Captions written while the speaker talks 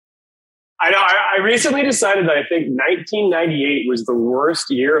I know. I recently decided that I think 1998 was the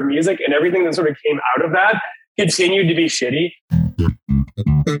worst year of music, and everything that sort of came out of that continued to be shitty.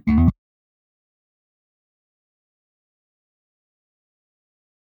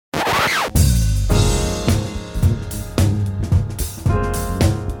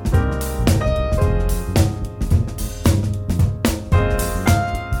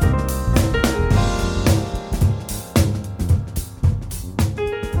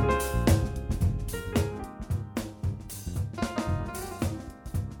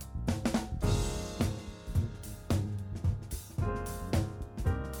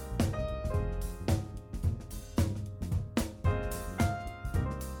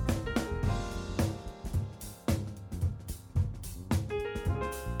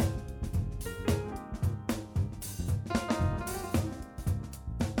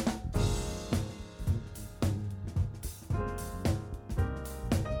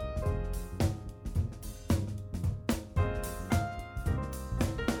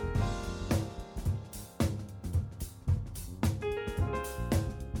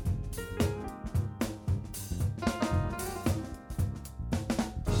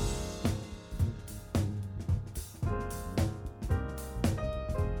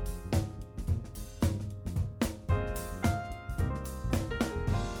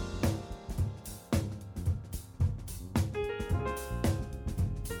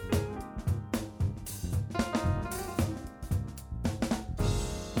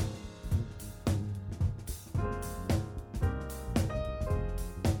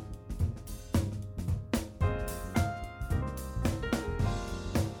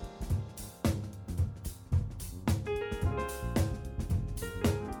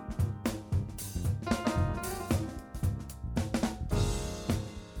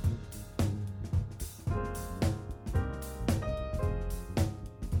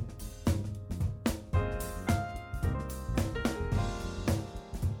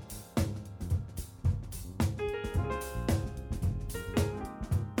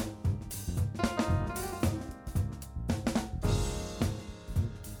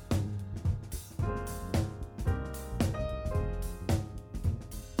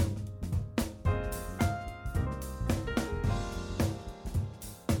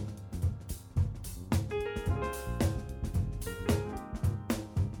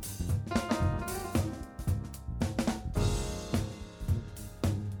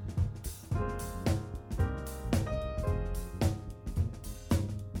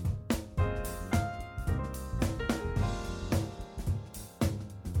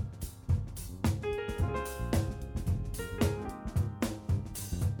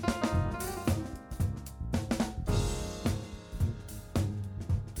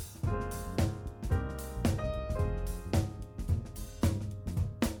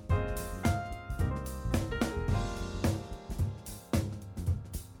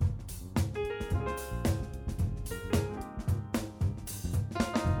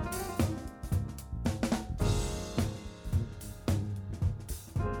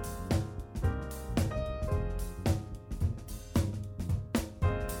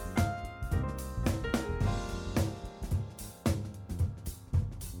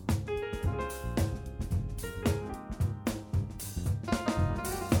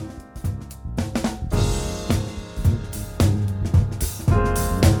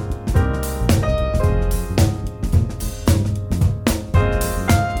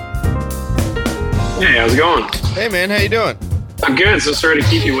 Hey, how's it going? Hey, man, how you doing? I'm good. So sorry to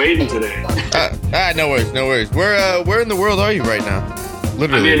keep you waiting today. No worries, no worries. Where in the world are you right now?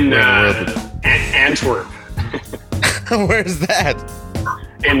 Literally, I'm in Antwerp. Where's that?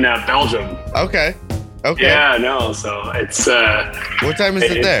 In Belgium. Okay. Yeah, no. So it's. What time is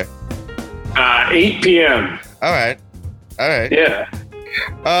it there? 8 p.m. All right. Yeah.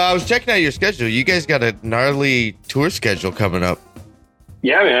 I was checking out your schedule. You guys got a gnarly tour schedule coming up.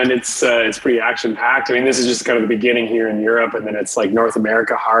 Yeah, man, it's pretty action packed. I mean, this is just kind of the beginning here in Europe, and then it's like North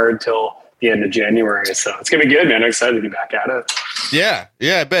America hard till the end of January. So it's gonna be good, man. I'm excited to be back at it. Yeah,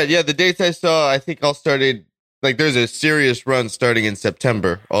 I bet. Yeah, the dates I saw, I think all started like there's a serious run starting in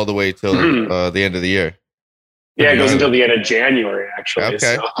September all the way till the end of the year. Yeah, it goes until the end of January, actually.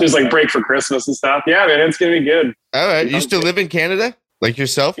 Okay. So there's like break for Christmas and stuff. Yeah, man, it's gonna be good. All right, you still live in Canada, like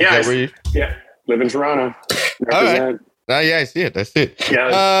yourself? Yeah, Is that where you? Yeah, live in Toronto. All right. Yeah, I see it.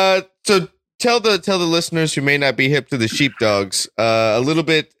 Yeah. So tell the listeners who may not be hip to the Sheepdogs a little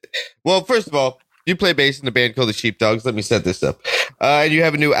bit. Well, first of all, you play bass in a band called the Sheepdogs. Let me set this up. And you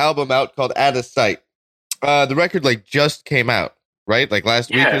have a new album out called Out of Sight. The record just came out, right? Like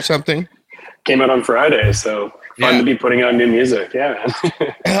last week or something. Came out on Friday, so fun to be putting out new music. Yeah,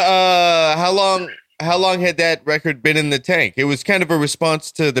 man. How long had that record been in the tank? It was kind of a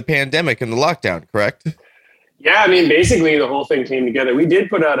response to the pandemic and the lockdown, correct? Yeah, I mean, basically the whole thing came together. We did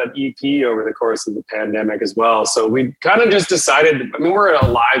put out an EP over the course of the pandemic as well. So we kind of just decided, I mean, we're a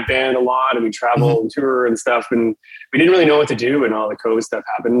live band a lot and we travel and tour and stuff. And we didn't really know what to do when all the COVID stuff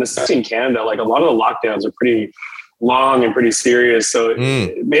happened. And especially in Canada, like a lot of the lockdowns are pretty long and pretty serious. So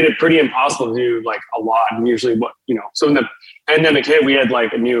it made it pretty impossible to do like a lot. And usually so when the pandemic hit, we had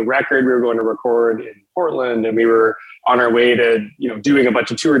like a new record we were going to record in Portland and we were on our way to, doing a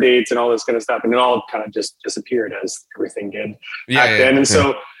bunch of tour dates and all this kind of stuff. And it all kind of just disappeared as everything did back then. And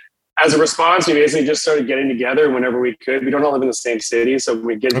so as a response, we basically just started getting together whenever we could. We don't all live in the same city. So when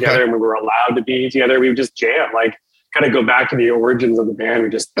we get together and we were allowed to be together, we would just jam, like kind of go back to the origins of the band. We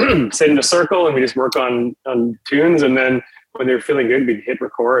just sit in a circle and we just work on tunes. And then when they were feeling good, we'd hit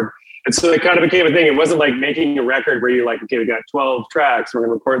record. And so it kind of became a thing. It wasn't like making a record where you're like, okay, we got 12 tracks. We're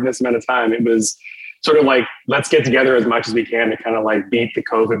going to record in this amount of time. It was sort of like, let's get together as much as we can to kind of like beat the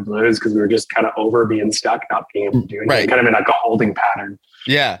COVID blues because we were just kind of over being stuck, not being able to do anything, kind of in like a holding pattern.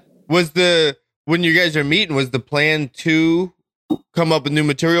 Yeah. When you guys are meeting, was the plan to come up with new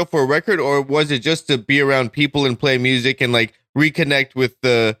material for a record, or was it just to be around people and play music and like reconnect with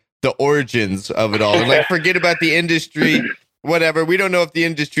the origins of it all and like forget about the industry? Whatever. We don't know if the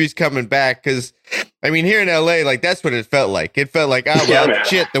industry's coming back because, I mean, here in LA, like that's what it felt like. It felt like,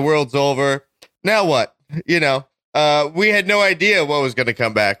 shit, the world's over. Now what? We had no idea what was going to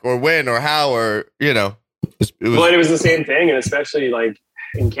come back or when or how or, it was the same thing. And especially like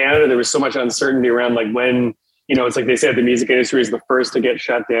in Canada, there was so much uncertainty around like when, it's like they said, the music industry is the first to get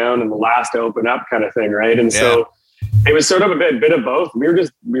shut down and the last to open up kind of thing. Right. And so it was sort of a bit of both.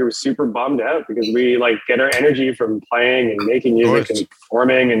 We were super bummed out because we like get our energy from playing and making music and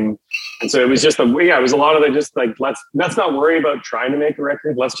performing. And so it was just it was a lot of the just like, let's not worry about trying to make a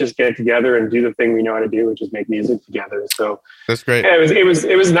record. Let's just get together and do the thing we know how to do, which is make music together. So that's great. Yeah, it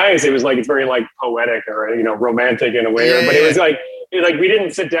was nice. It was like, it's very like poetic or, romantic in a way, but it was like we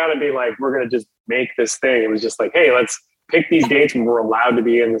didn't sit down and be like, we're going to just make this thing. It was just like, hey, let's pick these dates when we're allowed to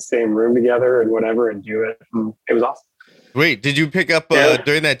be in the same room together and whatever and do it. And it was awesome. Wait, did you pick up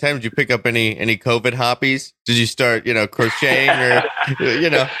during that time? Did you pick up any COVID hobbies? Did you start, crocheting or,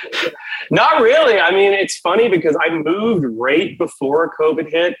 Not really. I mean, it's funny because I moved right before COVID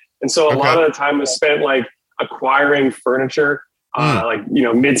hit. And so a lot of the time was spent like acquiring furniture,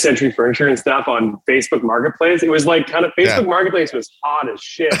 mid-century furniture and stuff on Facebook Marketplace. It was like kind of Facebook Marketplace was hot as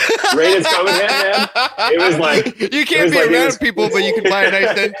shit. Right as COVID hit, man. It was like you can't be around people, but you can buy a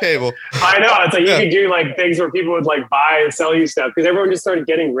nice end table. I know. It's like you could do like things where people would like buy and sell you stuff because everyone just started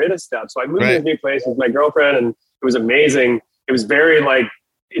getting rid of stuff. So I moved to this new place with my girlfriend, and it was amazing. It was very like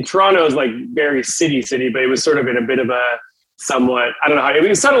Toronto is like very city, but it was sort of in a bit of a somewhat, I don't know how, it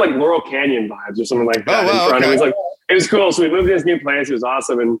was sort of like Laurel Canyon vibes or something like that. It was like, it was cool. So we moved to this new place. It was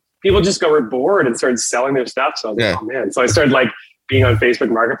awesome. And people just got bored and started selling their stuff. So I was like, oh man. So I started like being on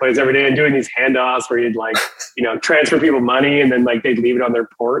Facebook Marketplace every day and doing these handoffs where you'd like, transfer people money and then like they'd leave it on their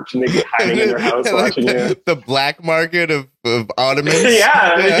porch and they'd be hiding in their house like watching the black market of ottomans. It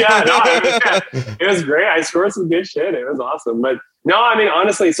was great. I scored some good shit. It was awesome. But no, I mean,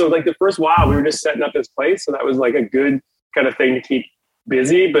 honestly, so like the first while we were just setting up this place. So that was like a good kind of thing to keep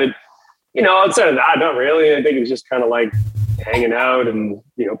busy. But, outside of that, not really. I think it was just kind of like hanging out and,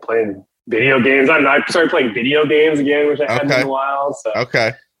 playing video games. I don't know. I started playing video games again, which I hadn't in a while. So,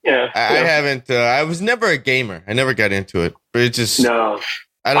 I haven't. I was never a gamer. I never got into it. But it just I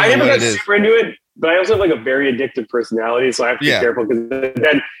never got super into it. But I also have like a very addictive personality, so I have to be careful because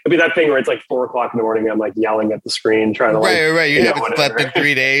then it'll be that thing where it's like 4:00 in the morning. I'm like yelling at the screen, trying to right. You haven't slept in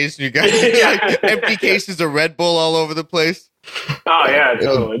 3 days. You got like, empty cases of Red Bull all over the place. Oh yeah,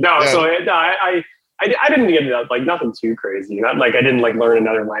 totally. I didn't get into that, like nothing too crazy. Not like I didn't like learn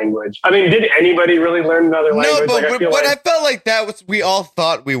another language. I mean, did anybody really learn another language? No, but I felt like that was we all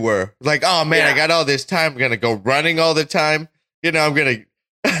thought we were like, oh man, I got all this time. I'm gonna go running all the time. I'm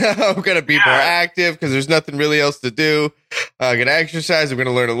gonna be more active because there's nothing really else to do. I'm gonna exercise. I'm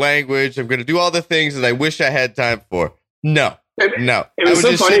gonna learn a language. I'm gonna do all the things that I wish I had time for. No. It was I would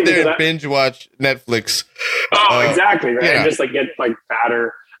so just funny sit there and binge watch Netflix. Oh, exactly. Right. And just like get like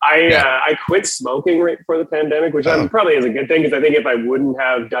fatter. I quit smoking right before the pandemic, which probably is a good thing because I think if I wouldn't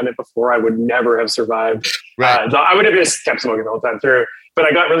have done it before, I would never have survived. Right. I would have just kept smoking the whole time through. But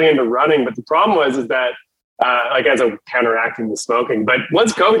I got really into running. But the problem is that like as a counteracting the smoking. But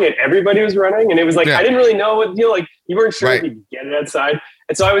once COVID hit, everybody was running, and it was like I didn't really know what like you weren't sure if you could get it outside.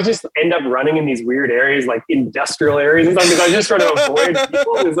 And so I would just end up running in these weird areas, like industrial areas and stuff, because I was just trying to avoid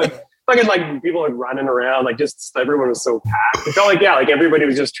people. It was like fucking like people like running around, like just everyone was so packed. It felt like like everybody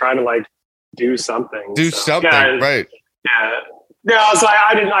was just trying to like do something. Right? Yeah. No, so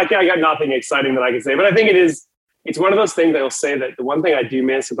I got nothing exciting that I can say, but I think it's one of those things that will say that the one thing I do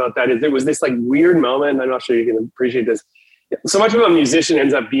miss about that is there was this like weird moment. And I'm not sure you can appreciate this. So much of a musician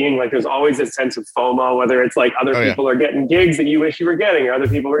ends up being like, there's always this sense of FOMO, whether it's like other people are getting gigs that you wish you were getting, or other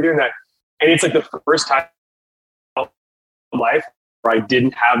people are doing that. And it's like the first time in my life where I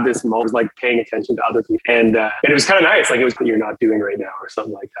didn't have this moment of like paying attention to other people. And it was kind of nice. Like it was what you're not doing right now or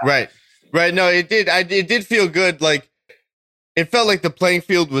something like that. Right. No, it did. It did feel good. Like it felt like the playing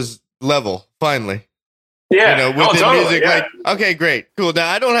field was level finally. Yeah. With the music, like, okay, great. Cool. Now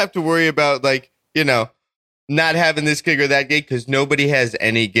I don't have to worry about like, not having this gig or that gig because nobody has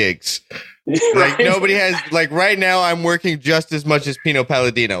any gigs. Like nobody has, like right now I'm working just as much as Pino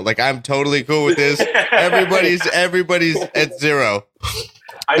Palladino. Like I'm totally cool with this. Everybody's at zero.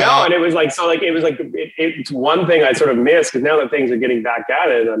 I know. And it was like, it's one thing I sort of missed because now that things are getting back at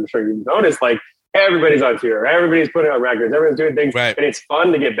it, I'm sure you've noticed, like everybody's on tour, everybody's putting out records, everyone's doing things. Right. And it's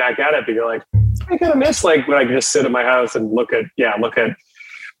fun to get back at it, but you're like, I kind of miss like when I can just sit at my house and look at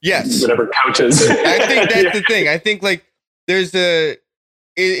yes, whatever couches. I think that's the thing. I think like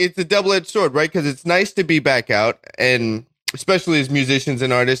it's a double-edged sword, right? Because it's nice to be back out, and especially as musicians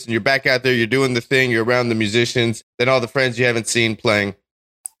and artists, and you're back out there, you're doing the thing, you're around the musicians, then all the friends you haven't seen playing.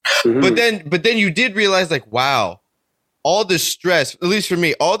 Mm-hmm. But then you did realize, like, wow, all the stress, at least for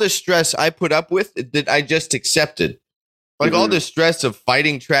me, all the stress I put up with that I just accepted. Like all the stress of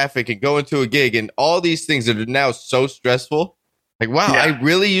fighting traffic and going to a gig and all these things that are now so stressful. Like, wow, I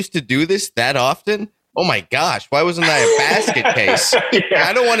really used to do this that often? Oh my gosh, why wasn't I a basket case?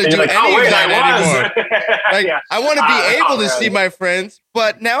 I don't want to do any of that anymore. I want to be able to see my friends,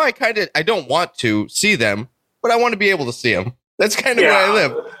 but now I don't want to see them, but I want to be able to see them. That's kind of where I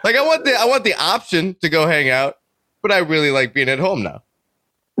live. Like I want the option to go hang out, but I really like being at home now.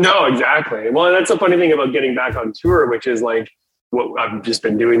 No, exactly. Well, that's the funny thing about getting back on tour, which is like what I've just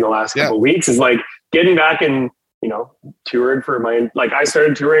been doing the last couple of weeks is like getting back and, toured for I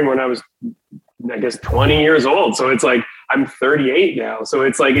started touring when I was, I guess, 20 years old. So it's like, I'm 38 now. So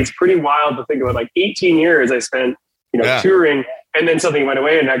it's like, it's pretty wild to think about like 18 years I spent, touring, and then something went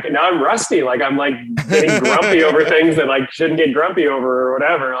away and now I'm rusty. Like I'm like getting grumpy over things that like shouldn't get grumpy over or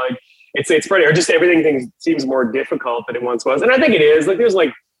whatever. Like it's pretty, or just everything seems more difficult than it once was. And I think it is like, there's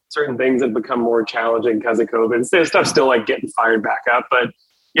like certain things that become more challenging because of COVID. There's stuff still like getting fired back up, but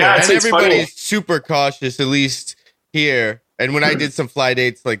it's everybody's funny. Super cautious, at least here. And when I did some fly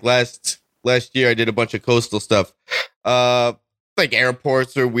dates, like last year, I did a bunch of coastal stuff. Like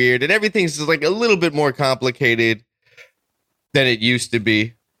airports are weird and everything's just like a little bit more complicated than it used to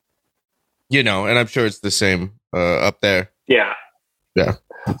be, and I'm sure it's the same up there. Yeah.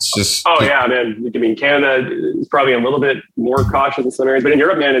 It's just. Oh yeah, man. I mean, Canada is probably a little bit more cautious in some areas, but in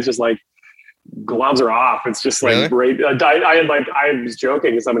Europe, man, it's just like gloves are off. It's just like really? I was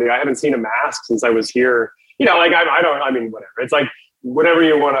joking to somebody. I haven't seen a mask since I was here. I mean, whatever. It's like whatever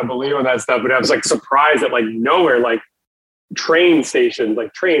you want to believe in that stuff. But I was like surprised that like nowhere, like train stations,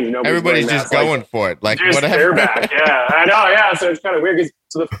 like trains, everybody's just going for it. Like whatever. They're back. Yeah, I know. Yeah, so it's kind of weird.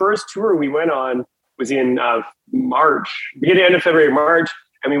 So the first tour we went on was in March, beginning end of February, March.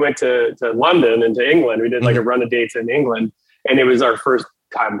 And we went to London and to England. We did like a run of dates in England, and it was our first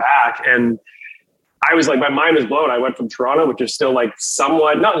time back. And I was like, my mind was blown. I went from Toronto, which is still like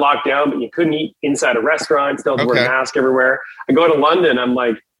somewhat not locked down, but you couldn't eat inside a restaurant, still had to wear a mask everywhere. I go to London, I'm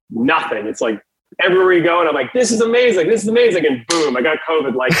like, nothing. It's like everywhere you go, and I'm like, this is amazing. And boom, I got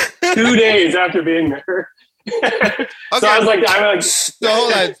COVID like 2 days after being there. So I was like, so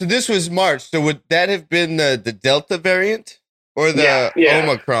hold on. So this was March. So would that have been the Delta variant? Or the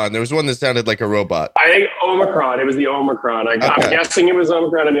Omicron. There was one that sounded like a robot. I think Omicron. It was the Omicron. I'm guessing it was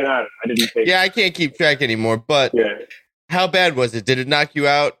Omicron. I mean, I didn't take I can't keep track anymore. But how bad was it? Did it knock you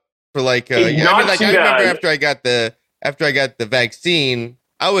out for like? I remember after I got the vaccine,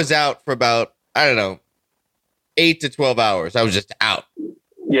 I was out for about 8 to 12 hours. I was just out.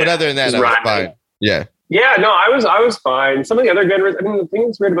 Yeah, but other than that, I was fine. Yeah. Yeah, no, I was fine. Some of the other good, the thing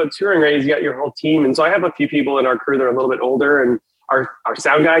that's weird about touring, right, is you got your whole team. And so I have a few people in our crew that are a little bit older, and our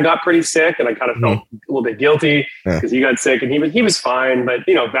sound guy got pretty sick, and I kind of felt a little bit guilty because he got sick, and he was fine, but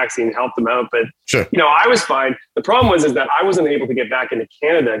vaccine helped him out. But I was fine. The problem was that I wasn't able to get back into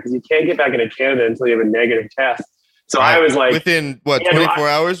Canada because you can't get back into Canada until you have a negative test. So I was like, within 24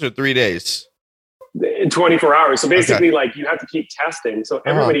 hours or 3 days? In 24 hours. So basically, like you have to keep testing. So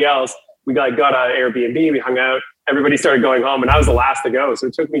everybody else. We got an Airbnb. We hung out. Everybody started going home, and I was the last to go. So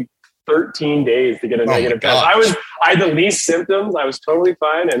it took me 13 days to get a negative test. I had the least symptoms. I was totally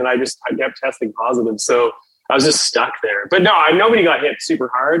fine. And then I kept testing positive. So I was just stuck there. But no, nobody got hit super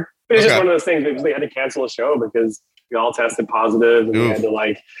hard. But it's just one of those things. They had to cancel a show because we all tested positive, and we had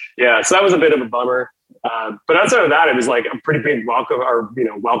to so that was a bit of a bummer. But outside of that, it was like a pretty big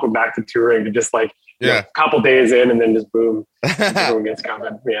welcome back to touring, to just like a couple days in, and then just boom, everyone gets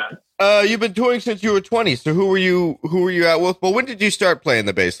covered. Yeah. You've been touring since you were 20. So who were you out with? Well, when did you start playing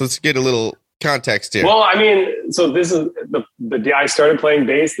the bass? Let's get a little context here. Well, I mean, so this is the day I started playing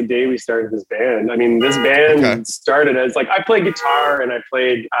bass, the day we started this band. I mean, this band started as like, I played guitar and I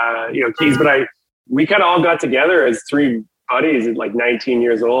played keys, but we kind of all got together as three buddies at like 19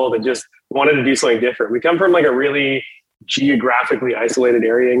 years old and just wanted to do something different. We come from like a really geographically isolated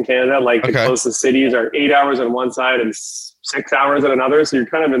area in Canada. Like the closest cities are 8 hours on one side and 6 hours on another. So you're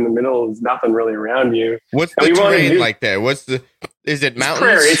kind of in the middle. There's nothing really around you. What's the terrain like there? Is it mountains?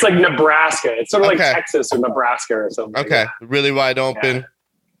 Prairie. It's like Nebraska. It's sort of like Texas or Nebraska or something. Okay. Really wide open.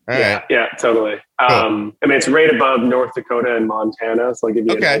 Yeah. Yeah, totally. Cool. I mean, it's right above North Dakota and Montana. So I'll give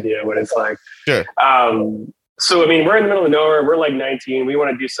you an idea what it's like. Sure. So, I mean, we're in the middle of nowhere. We're like 19. We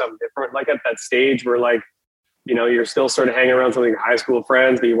want to do something different. Like at that stage, we're like, you're still sort of hanging around some of your high school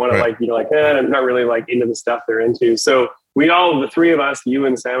friends, but you want to I'm not really like into the stuff they're into. So the three of us, you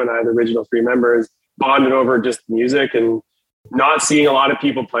and Sam and I, the original three members, bonded over just music and not seeing a lot of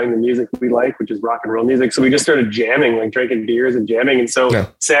people playing the music we like, which is rock and roll music. So we just started jamming, like drinking beers and jamming. And so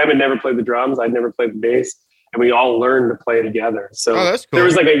Sam had never played the drums. I'd never played the bass. And we all learned to play together. So that's cool. There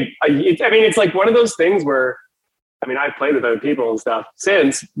was like it's like one of those things where, I mean, I've played with other people and stuff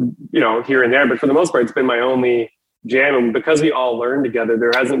since, here and there, but for the most part, it's been my only jam. And because we all learned together,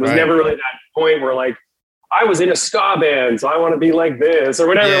 was never really that point where like, I was in a ska band, so I want to be like this or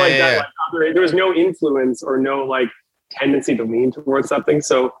whatever that. Like, there was no influence or no like tendency to lean towards something.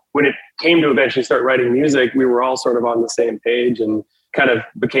 So when it came to eventually start writing music, we were all sort of on the same page and kind of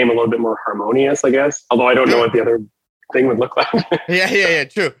became a little bit more harmonious, I guess. Although I don't know what the other thing would look like. Yeah,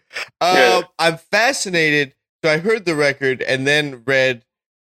 true. I'm fascinated. So I heard the record and then read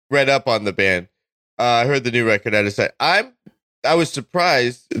up on the band. I heard the new record. I was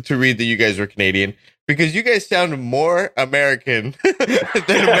surprised to read that you guys were Canadian because you guys sound more American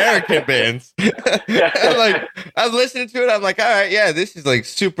than American bands. Like I was listening to it, I'm like, all right, yeah, this is like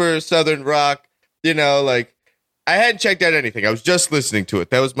super Southern rock. Like I hadn't checked out anything. I was just listening to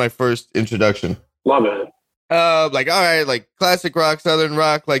it. That was my first introduction. Love it. Like all right, like classic rock, Southern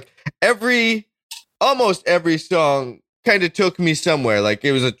rock. Like almost every song kind of took me somewhere. Like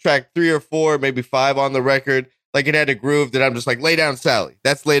it was a track 3 or 4, maybe 5 on the record. Like it had a groove that I'm just like, lay down Sally.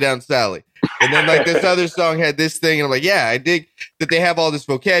 That's Lay Down Sally. And then like this other song had this thing. And I'm like, yeah, I dig that they have all this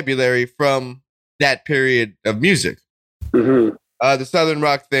vocabulary from that period of music. Mm-hmm. The Southern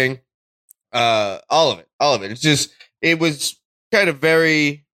rock thing, all of it. It's just, it was kind of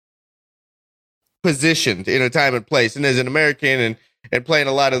very positioned in a time and place. And as an American and playing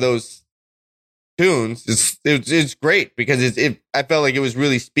a lot of those tunes, it's great because I felt like it was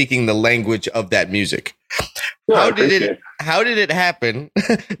really speaking the language of that music. How did it happen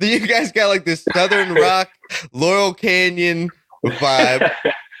that you guys got like this Southern rock Laurel Canyon vibe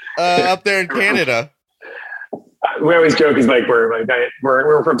up there in Canada? We always joke is like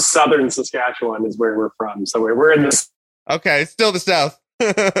we're from Southern Saskatchewan is where we're from, so we're in this. Okay, it's still the South.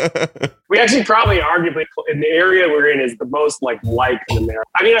 We actually probably arguably in the area we're in is the most liked in America.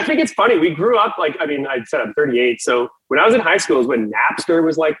 I mean, I think it's funny. We grew up I said I'm 38. So when I was in high school is when Napster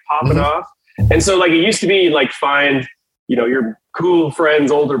was like popping off. And so like, it used to be like, find, your cool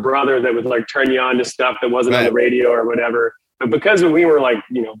friend's older brother that would like turn you on to stuff that wasn't on the radio or whatever. But because when we were like,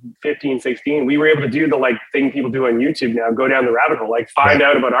 15, 16, we were able to do the like thing people do on YouTube now, go down the rabbit hole, like find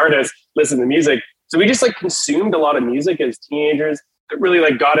out about artists, listen to music. So we just like consumed a lot of music as teenagers. It really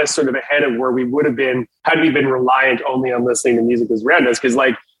like got us sort of ahead of where we would have been had we been reliant only on listening to music as around us. Cause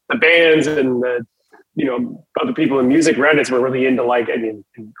like the bands and the, other people in music around us were really into like, in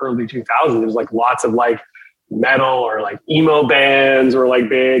early 2000s, there was like lots of like metal or like emo bands or like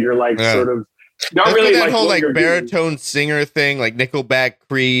big or like sort of not That's really that like whole like baritone singer thing, like Nickelback,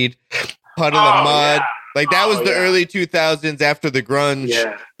 Creed, Puddle of Mud. Yeah. Like that was the early 2000s after the grunge.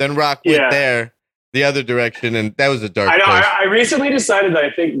 Yeah. Then rock went there. The other direction, and that was a dark place. I recently decided that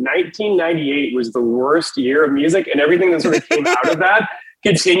I think 1998 was the worst year of music, and everything that sort of came out of that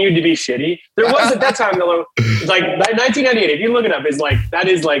continued to be shitty. There was at that time, though, like 1998, if you look it up, is like, that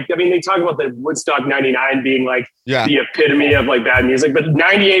is like, I mean, they talk about the Woodstock 99 being like the epitome of like bad music, but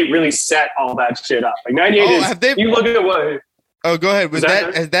 98 really set all that shit up. Like 98 you look at what... Oh, go ahead.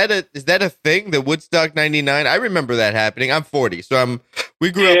 Is that a thing? The Woodstock 99? I remember that happening. I'm 40, so I'm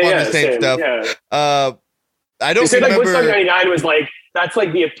We grew up on the same stuff. Yeah. I don't say remember. Like Woodstock '99 was like, that's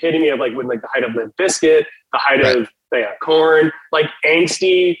like the epitome of like when like the height of Limp Bizkit, the height of Korn, like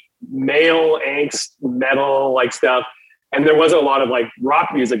angsty male angst metal like stuff. And there wasn't a lot of like rock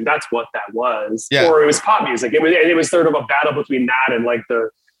music. That's what that was. Yeah. Or it was pop music. It was sort of a battle between that and like the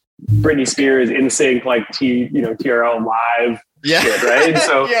Britney Spears NSYNC, like TRL Live. Yeah. Shit, right.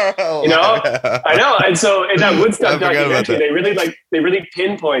 So, I know. And so in that Woodstock documentary, they really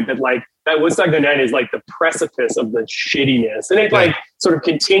pinpoint that like that Woodstock '99 is like the precipice of the shittiness. And it like sort of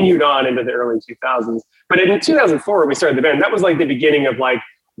continued on into the early 2000s. But in 2004, when we started the band, that was like the beginning of like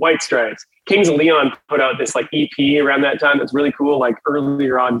White Stripes. Kings of Leon put out this like EP around that time. That's really cool. Like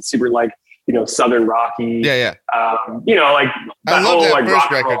earlier on, super like, Southern rocky. Yeah. Like I love that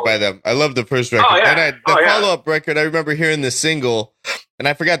first record by them. I love the first record. And the follow-up record, I remember hearing the single, and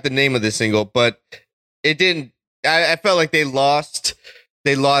I forgot the name of the single, but it didn't. I felt like they lost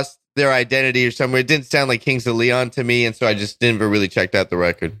their identity or something. It didn't sound like Kings of Leon to me, and so I just never really checked out the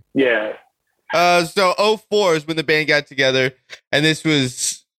record. Yeah. So 2004 is when the band got together, and this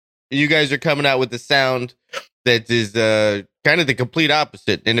was, you guys are coming out with the sound that is kind of the complete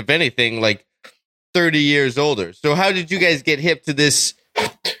opposite, and if anything, like 30 years older. So how did you guys get hip to this?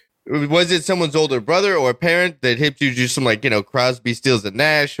 Was it someone's older brother or parent that hipped you to some like, Crosby, Stills and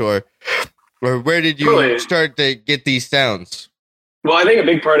Nash, or where did you start to get these sounds? Well, I think a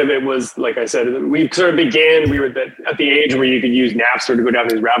big part of it was, like I said, we sort of began, we were at the age where you could use Napster to go down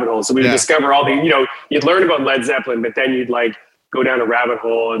these rabbit holes. So we would discover all the, you'd learn about Led Zeppelin, but then you'd like go down a rabbit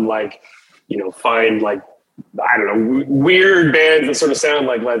hole and like, find like, I don't know, weird bands that sort of sound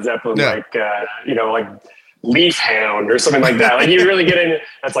like Led Zeppelin, like, like Leaf Hound or something like that. Like you really get into,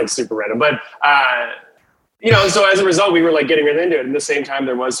 that's like super random. But, so as a result, we were like getting into it. And at the same time,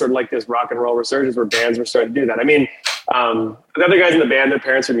 there was sort of like this rock and roll resurgence where bands were starting to do that. I mean, the other guys in the band, their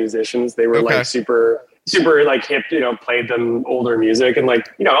parents were musicians. They were like super like hip, played them older music. And like,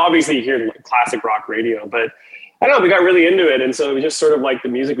 obviously you hear like classic rock radio, but I don't know, we got really into it. And so it was just sort of like the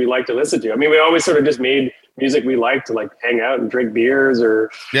music we liked to listen to. I mean, we always sort of just made music we liked to like hang out and drink beers or,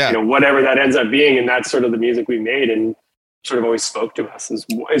 whatever that ends up being. And that's sort of the music we made and sort of always spoke to us is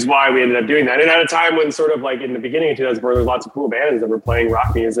why we ended up doing that. And at a time when sort of like in the beginning of 2004, there was lots of cool bands that were playing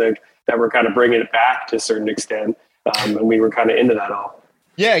rock music that were kind of bringing it back to a certain extent. And we were kind of into that all.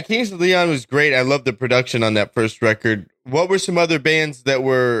 Yeah, Kings of Leon was great. I love the production on that first record. What were some other bands that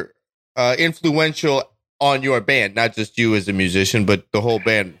were influential on your band? Not just you as a musician, but the whole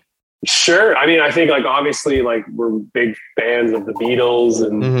band. Sure. I mean, I think like obviously like we're big fans of the Beatles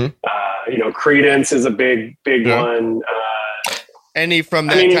and Creedence is a big one. Any from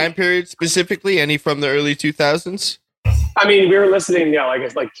that time period specifically? Any from the early 2000s? I mean, we were listening, like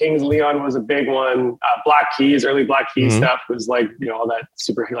it's like Kings Leon was a big one. Black Keys, early Black Keys stuff was like, all that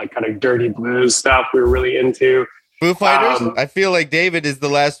super like kind of dirty blues stuff we were really into. Foo Fighters? I feel like David is the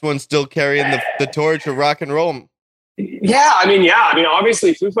last one still carrying the torch of rock and roll. Yeah. I mean,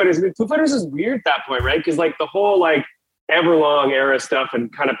 obviously Foo Fighters is weird at that point, right? Because like the whole like Everlong era stuff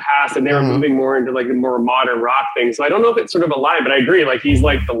had kind of passed and they were moving more into like the more modern rock thing. So I don't know if it's sort of a line, but I agree. Like he's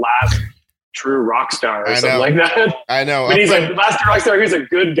like the last true rock star or something like that. I know. But he's like the last rock star who's a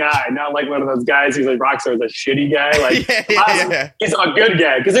good guy, not like one of those guys who's like rock star is a shitty guy. Like he's a good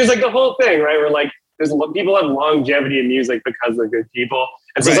guy. Because there's like the whole thing, right? Where like there's people have longevity in music because they're good people.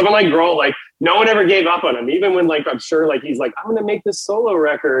 And so someone like Grohl, like no one ever gave up on him. Even when like I'm sure like he's like, I'm gonna make this solo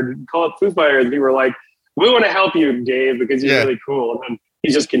record, call it Foo Fighters. We were like, we want to help you, Dave, because you're really cool. And then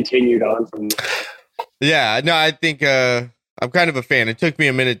he's just continued on from there. Yeah, no, I think I'm kind of a fan. It took me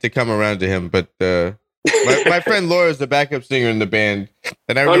a minute to come around to him, but my friend Laura is the backup singer in the band.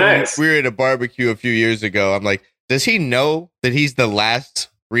 And I remember we were at a barbecue a few years ago. I'm like, does he know that he's the last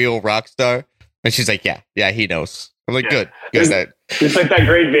real rock star? And she's like, yeah, he knows. I'm like, good. It's like that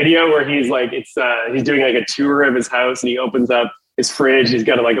great video where he's like, he's doing like a tour of his house and he opens up his fridge. He's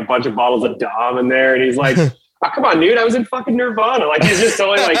got like a bunch of bottles of Dom in there. And he's like, oh, come on, dude, I was in fucking Nirvana. Like, he's just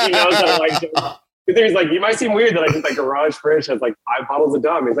totally like, he knows how to like, he's like, you might seem weird that I just like garage fridge has like 5 bottles of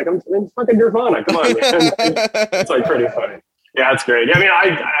Dom. He's like, I'm in fucking Nirvana. Come on, man. It's like pretty funny. Yeah, that's great. I mean,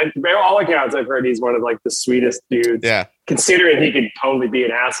 I by all accounts, I've heard he's one of like the sweetest dudes. Yeah. Considering he could totally be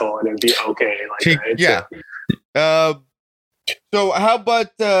an asshole and it'd be okay. Like, right? Yeah. So how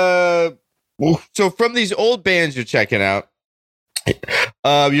about so from these old bands you're checking out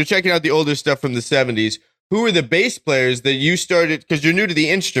the older stuff from the 70s. Who were the bass players that you started, because you're new to the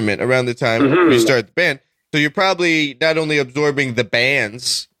instrument around the time you start the band, so you're probably not only absorbing the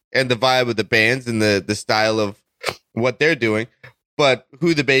bands and the vibe of the bands and the style of what they're doing, but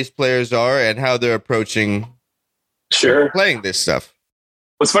who the bass players are and how they're approaching playing this stuff.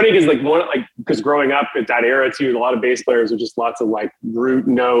 what's funny is because growing up at that era too, a lot of bass players were just lots of like root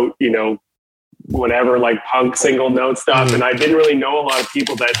note, whatever, like punk single note stuff. Mm-hmm. And I didn't really know a lot of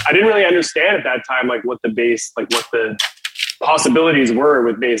people that I didn't really understand at that time, like what the possibilities were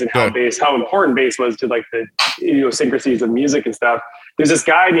with bass and how important bass was to like the idiosyncrasies of music and stuff. There's this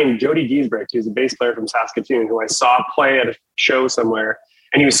guy named Jody Giesbrecht, who's a bass player from Saskatoon, who I saw play at a show somewhere.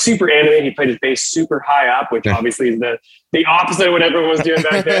 And he was super animated. He played his bass super high up, which obviously is the opposite of what everyone was doing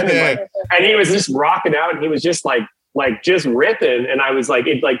back then. And he was just rocking out, and he was just like just ripping. And I was like,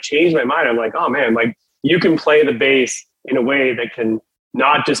 it like changed my mind. I'm like, oh man, like you can play the bass in a way that can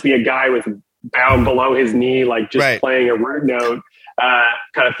not just be a guy with bound below his knee, like just playing a root note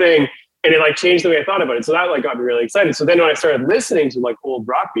kind of thing. And it like changed the way I thought about it. So that like got me really excited. So then when I started listening to like old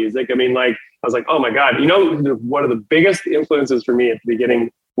rock music, I mean, like I was like, oh my God, one of the biggest influences for me at the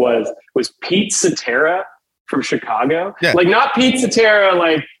beginning was Pete Cetera from Chicago. Yeah. Like not Pete Cetera,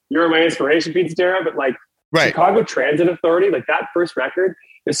 like you're my inspiration, Pete Cetera, but like Chicago Transit Authority, like that first record,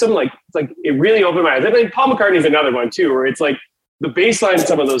 there's something like, it's like, it really opened my eyes. I think Paul McCartney's another one too, where it's like the bass line in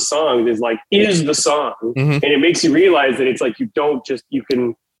some of those songs is the song. Mm-hmm. And it makes you realize that it's like, you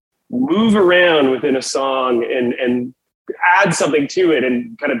can move around within a song and add something to it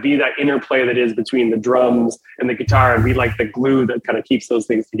and kind of be that interplay that is between the drums and the guitar and be like the glue that kind of keeps those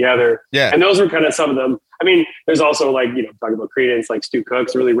things together. Yeah. And those were kind of some of them. I mean, there's also like, talking about Creedence, like Stu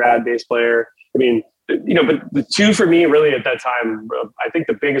Cook's a really rad bass player. I mean, but the two for me really at that time, I think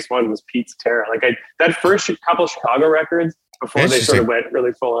the biggest one was Pete Cetera. Like that first couple Chicago records before they sort of went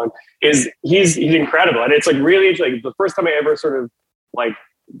really full on he's incredible. And it's like really like the first time I ever sort of like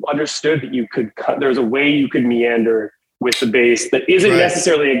understood that you could there's a way you could meander with the bass that isn't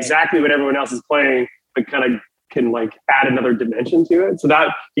necessarily exactly what everyone else is playing, but kind of can like add another dimension to it. So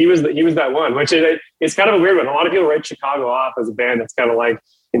that he was that one, which it's kind of a weird one. A lot of people write Chicago off as a band that's kind of like,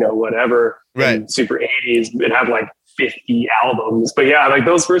 whatever, super 80s. It had like 50 albums, but yeah, like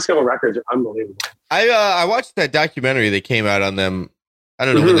those first couple records are unbelievable. I watched that documentary that came out on them. I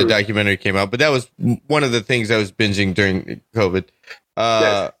don't know when the documentary came out, but that was one of the things I was binging during COVID.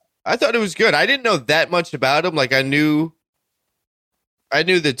 I thought it was good. I didn't know that much about them. Like I knew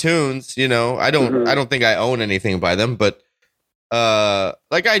the tunes, I don't think I own anything by them, but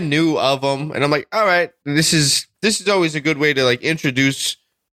like I knew of them, and I'm like, all right, this is always a good way to like introduce.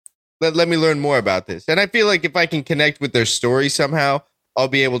 Let me learn more about this. And I feel like if I can connect with their story somehow, I'll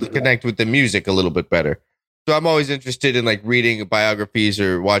be able to connect with the music a little bit better. So I'm always interested in like reading biographies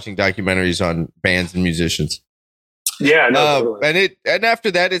or watching documentaries on bands and musicians. Yeah, no, totally. And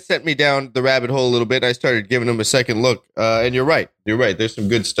after that, it sent me down the rabbit hole a little bit. I started giving them a second look. And you're right. There's some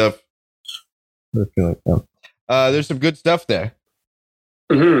good stuff. There's some good stuff there.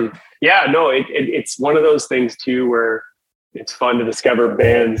 Mm-hmm. Yeah, no, it's one of those things too where it's fun to discover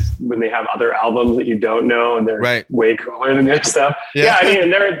bands when they have other albums that you don't know and they're way cooler than this stuff. Yeah, I mean,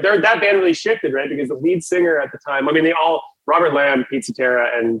 and they're that band really shifted, right? Because the lead singer at the time, I mean, Robert Lamb, Pete Cetera,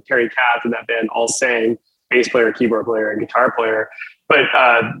 and Terry Kath in that band all sang. Bass player, keyboard player, and guitar player. But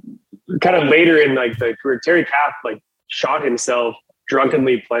kind of later in like the career, Terry Kath like shot himself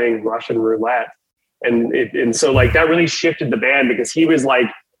drunkenly playing Russian roulette, and so like that really shifted the band because he was like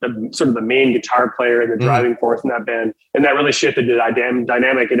the sort of the main guitar player and the driving force in that band, and that really shifted the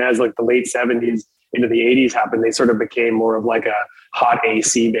dynamic. And as like the late 70s into the 80s happened, they sort of became more of like a hot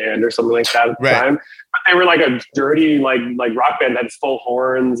AC band or something like that at the time. But they were like a dirty like rock band that had full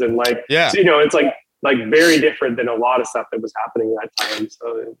horns and like so, it's like very different than a lot of stuff that was happening at that time.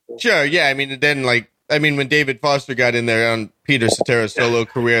 So sure, yeah. I mean, then when David Foster got in there on Peter Cetera's solo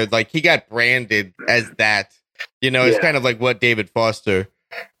career, like he got branded as that. It's kind of like what David Foster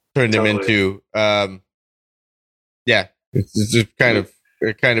turned him into. It's just kind of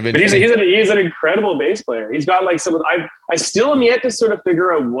But he's an incredible bass player. He's got like I still am yet to sort of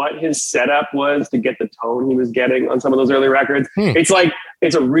figure out what his setup was to get the tone he was getting on some of those early records. It's like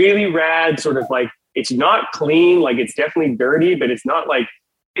it's a really rad sort of like. It's not clean, like it's definitely dirty, but it's not like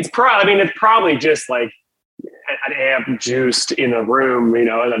it's probably just like an amp juiced in a room, in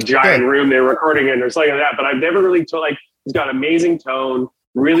a giant room they're recording in or something like that. But I've never really told like he's got amazing tone,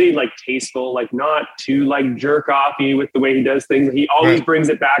 really like tasteful, like not too like jerk offy with the way he does things. He always brings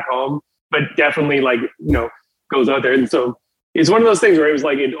it back home, but definitely like goes out there. And so it's one of those things where it was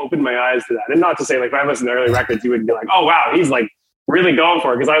like it opened my eyes to that. And not to say like if I listened to early records, you would be like, oh wow, he's like really going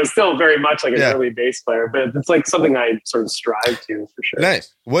for it, because I was still very much like an early bass player, but it's like something I sort of strive to for sure.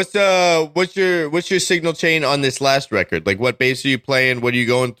 Nice. What's your signal chain on this last record? Like what bass are you playing? What are you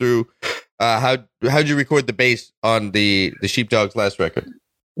going through? How'd you record the bass on the Sheepdogs last record?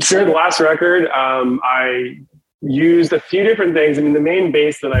 Sure. The last record, I used a few different things. I mean, the main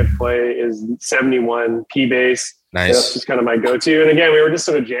bass that I play is 71 P bass. Nice. That's just kind of my go-to. And again, we were just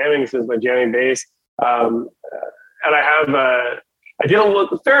sort of jamming, so it's my jamming bass. And I have I did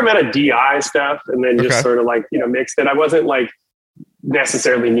a fair amount of DI stuff, and then just sort of like, you know, mixed it. I wasn't like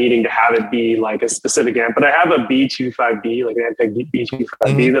necessarily needing to have it be like a specific amp, but I have a B25B, like an Ampeg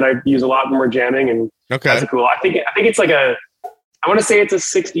B25B that I use a lot when we're jamming, and that's cool. I think it's like I want to say it's a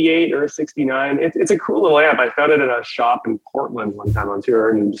 68 or a 69. It's a cool little amp. I found it at a shop in Portland one time on tour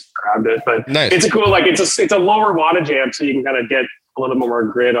and just grabbed it. But it's a cool, like it's a lower wattage amp, so you can kind of get a little bit more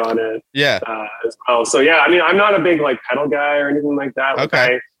grit on it. As well. So yeah, I mean, I'm not a big like pedal guy or anything like that. Like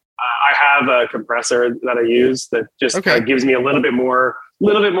I have a compressor that I use that just gives me a little bit more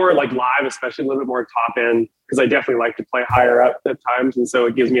like live, especially a little bit more top end, because I definitely like to play higher up at times, and so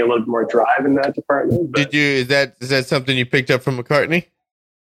it gives me a little bit more drive in that department. But is that something you picked up from McCartney?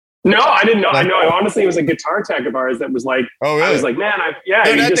 No, I didn't know. I know. Honestly, it was a guitar tech of ours that was like, oh, really? I was like, man,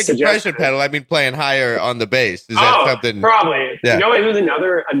 no, not the compression pedal. I mean, playing higher on the bass. Is that something? Probably. Yeah. You know, it was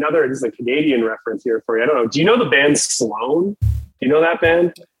another. This is a Canadian reference here for you. I don't know. Do you know the band Sloan? Do you know that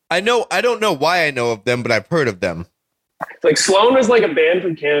band? I know. I don't know why I know of them, but I've heard of them. Like Sloan was like a band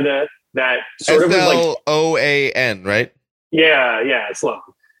from Canada that sort of was like SLOAN, right? Yeah, Sloan.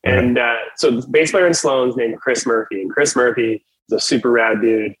 And so the bass player in Sloan's named Chris Murphy, and Chris Murphy is a super rad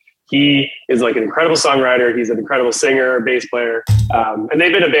dude. He is like an incredible songwriter. He's an incredible singer, bass player. And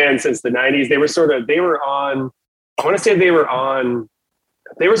they've been a band since the 90s. They were sort of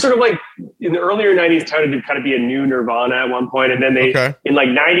like in the earlier 90s touted to kind of be a new Nirvana at one point. And then they, in like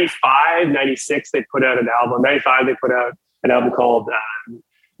 95, 96, they put out an album. 95, they put out an album called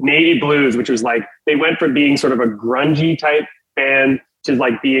Navy Blues, which was like, they went from being sort of a grungy type band to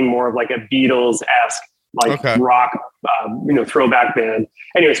like being more of like a Beatles-esque like rock, throwback band.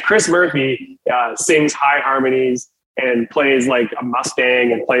 Anyways, Chris Murphy sings high harmonies and plays like a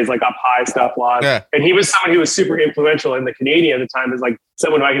Mustang and plays like up high stuff a lot. Yeah. And he was someone who was super influential in the Canadian at the time, as like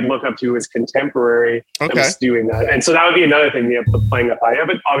someone I could look up to as contemporary that was doing that. And so that would be another thing, playing up high.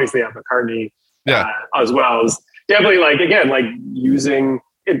 But obviously have McCartney as well. As definitely like, again, like using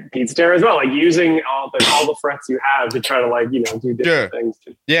Pete's Terror as well, like using all the frets you have to try to like, do different things.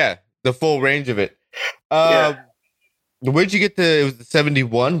 Yeah, the full range of it. Where'd you get it was the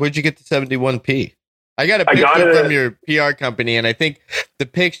 71? Where'd you get the 71P? I got a picture from your PR company, and I think the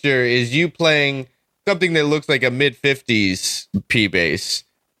picture is you playing something that looks like a mid-50s P bass.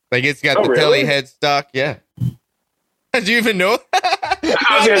 Like it's got the telly headstock. Yeah. Did you even know? I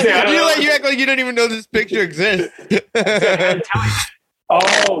was gonna say, you act like you don't even know this picture exists.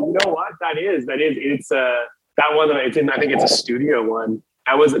 Oh, you know what? That is. It's that one that it's in. I think it's a studio one.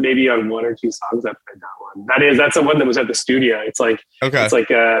 That was maybe on one or two songs I played that one. That's the one that was at the studio. It's like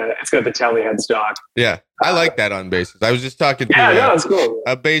it's got the telly headstock. Yeah, I like that on basses. I was just talking to that's cool.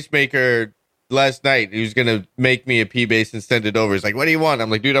 A bass maker last night who's gonna make me a P bass and send it over. He's like, "What do you want?"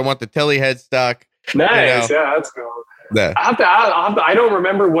 I'm like, "Dude, I want the telly headstock." Nice, yeah, that's cool. Yeah. I'll have to. I don't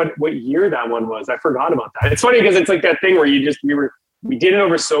remember what year that one was. I forgot about that. It's funny because it's like that thing where we did it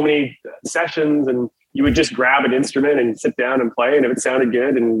over so many sessions, and you would just grab an instrument and sit down and play, and if it sounded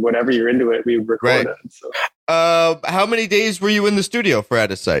good and whatever you're into it, we would record it. So. How many days were you in the studio for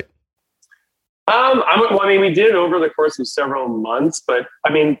At a Site? We did it over the course of several months, but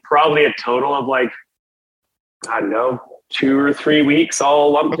I mean, probably a total of like, I don't know, 2 or 3 weeks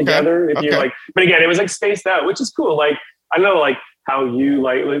all lumped together. But again, it was like spaced out, which is cool. Like, I know like how you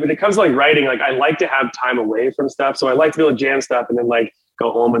like when it comes to like writing, like I like to have time away from stuff. So I like to be able to jam stuff and then like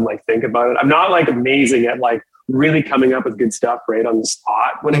go home and like think about it. I'm not like amazing at like really coming up with good stuff right on the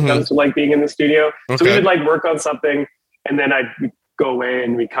spot when it comes to like being in the studio. So we would like work on something and then I'd go away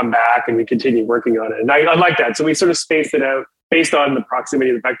and we come back and we continue working on it. And I like that. So we sort of spaced it out based on the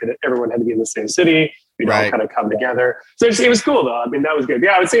proximity of the fact that everyone had to be in the same city. We'd all kind of come together. So it was cool though. I mean, that was good.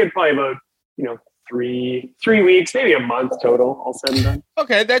 Yeah, I would say it's probably about, 3 weeks, maybe a month total, all said and done.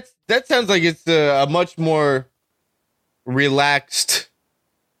 Okay, that sounds like it's a much more relaxed,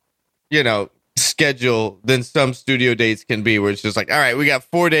 schedule than some studio dates can be, where it's just like, all right, we got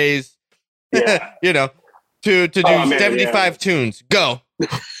 4 days, to do 75 tunes. Go.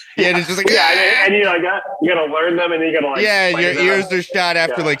 Yeah, it's just like and you gotta learn them, and you gotta like your ears are shot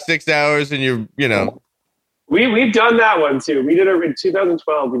after like 6 hours, and you're We've done that one too. We did in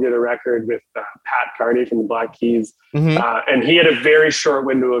 2012. We did a record with Pat Carney from the Black Keys, and he had a very short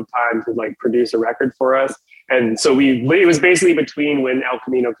window of time to like produce a record for us. And so it was basically between when El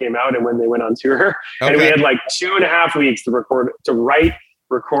Camino came out and when they went on tour, and we had like 2.5 weeks to write,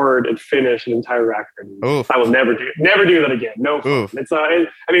 record, and finish an entire record. I will never do that again. No fun. It's not.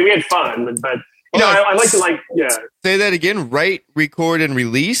 We had fun, but I like to Say that again. Write, record, and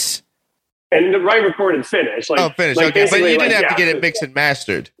release. And the write, record, and finish. Finish. Okay, but you didn't have to get it mixed and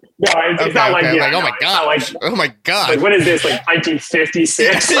mastered. No, it's not like, oh my god, oh my god. Like, what is this? Like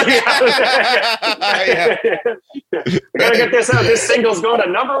 1956? We gotta get this out. This single's going to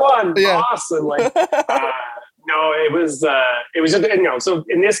 #1. Yeah. Awesome. No, it was just, so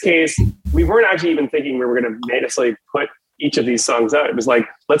in this case, we weren't actually even thinking we were going to necessarily put each of these songs out. It was like,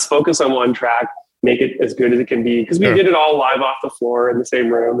 let's focus on one track, make it as good as it can be. Because we did it all live off the floor in the same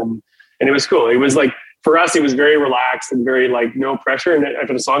room. And it was cool. It was like, for us, it was very relaxed and very like no pressure. And if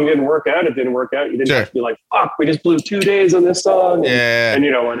the song didn't work out, it didn't work out. You didn't have to be like, fuck, we just blew 2 days on this song. And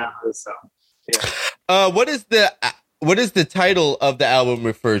whatever. So, yeah. What is the title of the album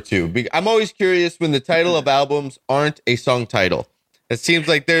refer to? I'm always curious when the title of albums aren't a song title. It seems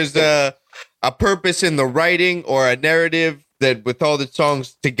like there's a purpose in the writing or a narrative that with all the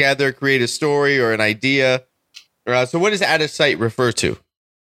songs together create a story or an idea. So what does Out of Sight refer to?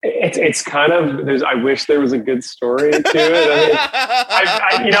 It's kind of, I wish there was a good story to it.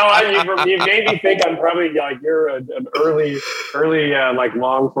 You made me think I'm probably like, you're an early like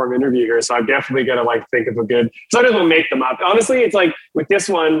long form interviewer. So I'm definitely going to like think of a good, sometimes we'll make them up. Honestly, it's like with this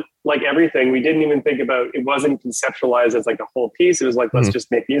one, like everything, we didn't even think about, it wasn't conceptualized as like a whole piece. It was like, let's just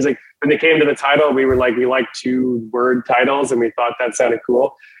make music. When they came to the title, we were like, we like 2-word titles and we thought that sounded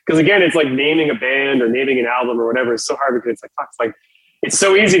cool. Because again, it's like naming a band or naming an album or whatever is so hard because it's like, fuck, it's like, it's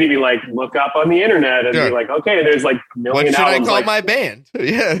so easy to be like, look up on the internet and be like, okay, there's like a million albums. What should I call my band?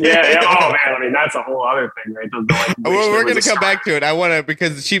 Yeah. Oh man, I mean, that's a whole other thing, right? We're going to come back to it. I want to,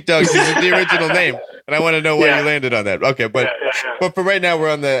 because the Sheepdogs is the original name, and I want to know why you landed on that. Okay, but for right now, we're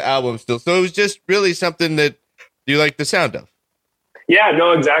on the album still. So it was just really something that you like the sound of. Yeah,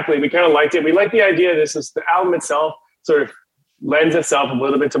 no, exactly. We kind of liked it. We liked the idea. The album itself sort of lends itself a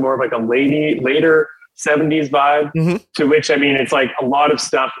little bit to more of like a later 70s vibe, to which, I mean, it's like a lot of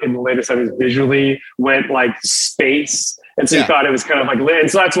stuff in the later 70s visually went like space. And so you thought it was kind of like,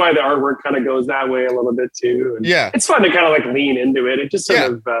 and so that's why the artwork kind of goes that way a little bit too. And it's fun to kind of like lean into it. It just sort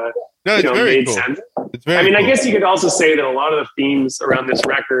of, made sense. I mean, I guess you could also say that a lot of the themes around this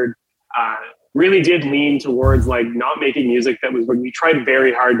record really did lean towards like not making music that was, when we tried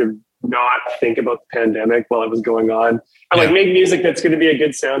very hard to not think about the pandemic while it was going on, and like make music that's going to be a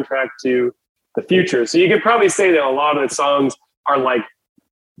good soundtrack to the future. So you could probably say that a lot of the songs are like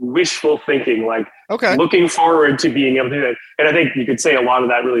wishful thinking, like looking forward to being able to do that. And I think you could say a lot of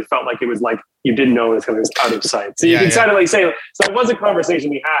that really felt like it was like you didn't know it was out of sight. So you can kind of like say, so it was a conversation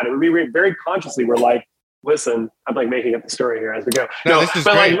we had. It would be very consciously, we're like, listen, I'm like making up the story here as we go. No, this is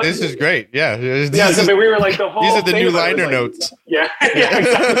great. Like, this is great. Yeah. So we were like the whole. These are the new liner like, notes. Yeah.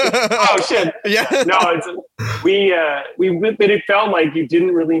 Exactly. Oh shit. Yeah. No, but it felt like you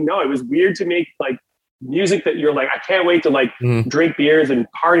didn't really know. It was weird to make like music that you're like, I can't wait to like drink beers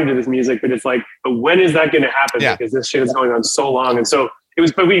and party to this music. But it's like, but when is that going to happen? Because this shit is going on so long. And so it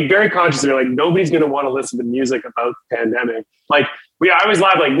was, but we very consciously were like, nobody's going to want to listen to music about the pandemic. Like I always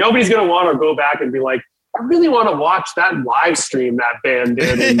laugh, like nobody's going to want to go back and be like, I really want to watch that live stream that band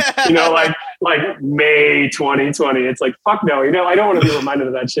did in, like May 2020. It's like, fuck no, I don't want to be reminded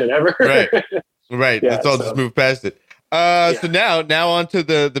of that shit ever. Right. Let's all just move past it. So now on to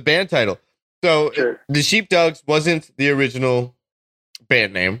the band title. So the Sheepdogs wasn't the original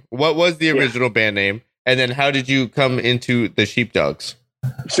band name. What was the original band name? And then how did you come into the Sheepdogs?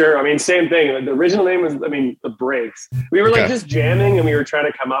 Sure. I mean, same thing. The original name was, The Breaks. We were like just jamming and we were trying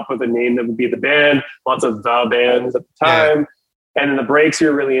to come up with a name that would be the band, lots of the bands at the time. And then The Breaks we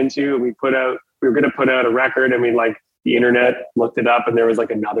were really into, and we were going to put out a record, and we like the internet looked it up and there was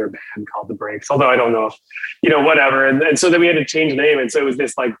like another band called The Breaks. Although I don't know if, whatever. And so then we had to change the name. And so it was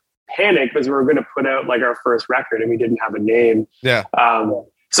this like panic because we were going to put out like our first record and we didn't have a name. Yeah.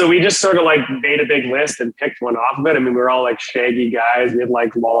 So we just sort of like made a big list and picked one off of it. I mean, we were all like shaggy guys. We had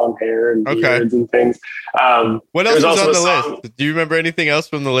like long hair and beards and things. What else was on the list? Do you remember anything else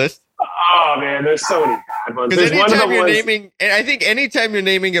from the list? Oh man, there's so many bad ones. Because anytime you're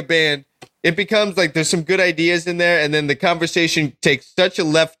naming a band, it becomes like there's some good ideas in there, and then the conversation takes such a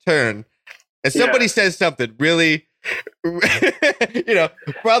left turn. And somebody says something really,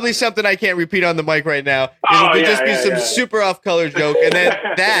 probably something I can't repeat on the mic right now. It could just be some super off-color joke, and then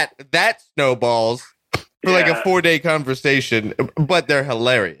that snowballs for like a 4-day conversation, but they're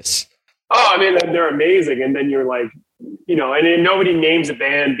hilarious. Oh, I mean, they're amazing. And then you're like, and then nobody names a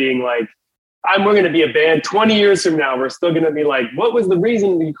band being like, we're going to be a band 20 years from now. We're still going to be like, what was the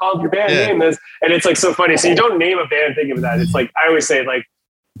reason you called your band name this? And it's like so funny. So you don't name a band thinking of that. It's like, I always say like,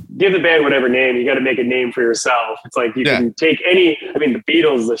 give the band whatever name. You got to make a name for yourself. It's like you can take any. I mean, the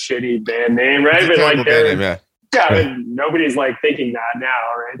Beatles is a shitty band name, right? But like nobody's like thinking that now,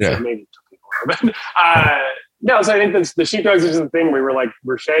 right? Yeah. So maybe people are. No, so I think the Sheepdogs is the thing.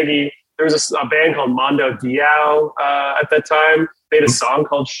 We're Shaggy. There was a band called Mondo Diao at that time. They had a song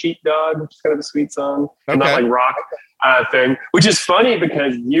called Sheepdog, which is kind of a sweet song, and not like rock thing. Which is funny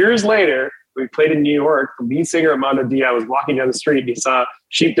because years later, we played in New York. The lead singer of Mondo Diao was walking down the street. And he saw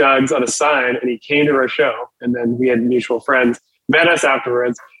Sheepdogs on a sign, and he came to our show. And then we had mutual friends, met us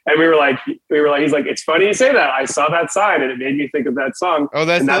afterwards, and we were like, he's like, it's funny you say that. I saw that sign, and it made me think of that song. Oh,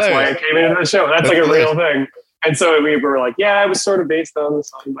 that's why I came into the show. That's like a real thing. And so we were like, yeah, it was sort of based on the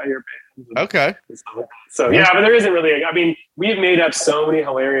song by your band. Okay. So yeah, but there isn't really. I mean, we've made up so many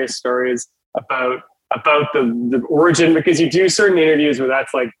hilarious stories about the origin, because you do certain interviews where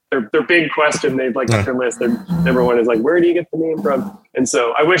that's like their big question. They've like their list. Their number one is like, where do you get the name from? And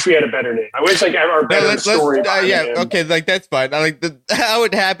so I wish we had a better name. I wish like our better story. Okay, like that's fine. I like how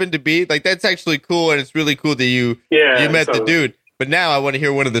it happened to be. Like that's actually cool, and it's really cool that you met the dude. But now I want to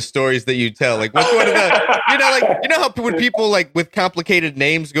hear one of the stories that you tell. Like what's one of the, you know how when people like with complicated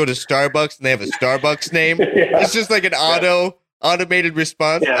names go to Starbucks and they have a Starbucks name, it's just like an automated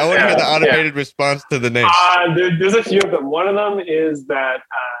response. I want to hear the automated response to the name. There's a few of them. One of them is that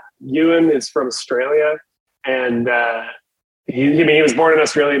Ewan is from Australia, and he was born in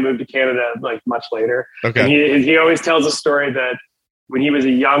Australia, moved to Canada like much later. Okay. And he always tells a story that when he was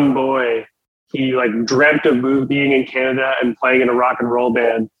a young boy, he like dreamt of being in Canada and playing in a rock and roll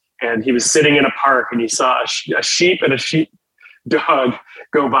band. And he was sitting in a park and he saw a sheep and a sheepdog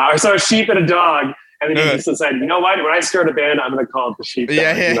go by. I saw a sheep and a dog. And then he just decided, you know what? When I start a band, I'm going to call it the Sheepdogs.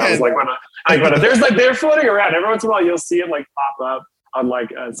 And I was like, there's like, they're floating around. Every once in a while, you'll see them like pop up on like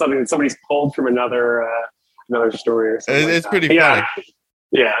something that somebody's pulled from another story or something. It's pretty funny.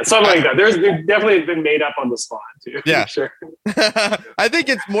 Yeah, something like that. There's definitely been made up on the spot too. Yeah, sure. I think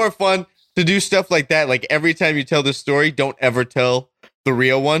it's more fun to do stuff like that. Like every time you tell the story, don't ever tell the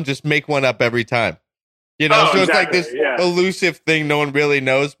real one. Just make one up every time. You know, so exactly. It's like this elusive thing no one really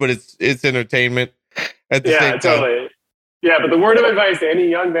knows, but it's entertainment at the same time. Totally. Yeah, but the word of advice to any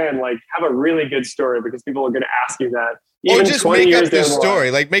young man, like have a really good story, because people are going to ask you that. Even or just make up the story.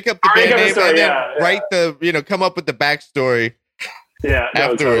 Like make up the band name and then write come up with the backstory. Yeah,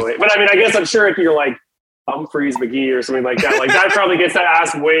 no, totally. But I mean, I guess I'm sure if you're like Humphreys McGee or something like that, like that probably gets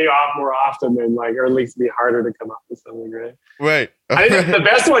asked more often than like, or at least be harder to come up with something, right? Right. I think the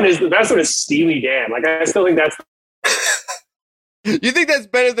best one is Steely Dan. Like I still think that's. You think that's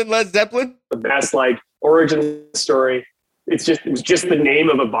better than Led Zeppelin? The best like origin story. It was just the name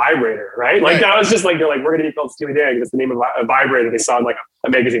of a vibrator, right? Like that was just like, they're like, we're going to be called Steely Dan because it's the name of a vibrator they saw in like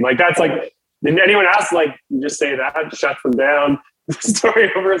a magazine. Like that's like, did anyone ask, like, you just say that, shut them down,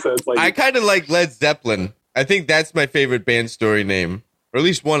 story over. So it's like, I kind of like Led Zeppelin. I think that's my favorite band story name, or at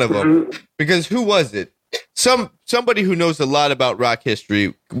least one of them. Because who was it? Somebody who knows a lot about rock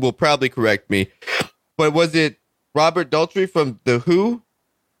history will probably correct me. But was it Robert Daltrey from The Who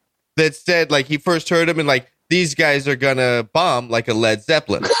that said, like, he first heard him and like, these guys are gonna bomb like a Led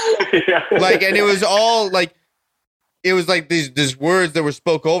Zeppelin. Like, and it was all like, it was like these words that were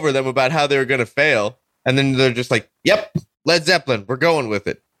spoke over them about how they were gonna fail, and then they're just like, "Yep, Led Zeppelin, we're going with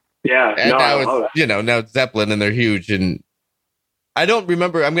it." Yeah, and now it's now it's Zeppelin, and they're huge. And I don't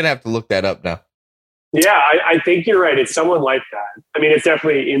remember. I'm gonna have to look that up now. Yeah, I think you're right. It's someone like that. I mean, it's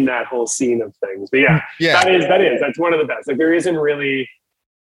definitely in that whole scene of things. But that's one of the best. Like there isn't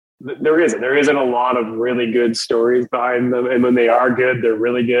a lot of really good stories behind them, and when they are good, they're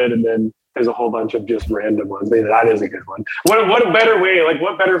really good. And then there's a whole bunch of just random ones. Maybe that is a good one. What a better way, like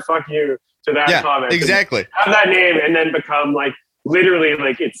what better fuck you to that comment. Exactly. Have that name and then become like literally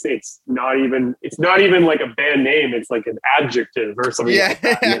like it's not even like a band name. It's like an adjective or something. Yeah,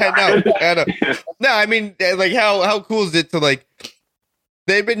 like that, I know. No, I mean, like how cool is it to like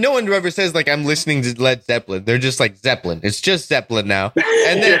no one ever says like I'm listening to Led Zeppelin. They're just like Zeppelin. It's just Zeppelin now.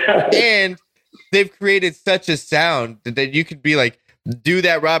 And then and they've created such a sound that you could be like, do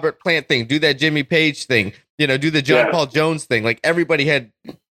that Robert Plant thing, do that Jimmy Page thing, do the John Paul Jones thing. Like everybody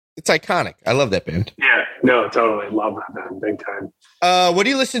it's iconic. I love that band. Yeah, no, totally. Love that band. Big time. What do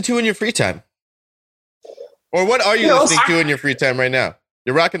you listen to in your free time? Or what are you listening to in your free time right now?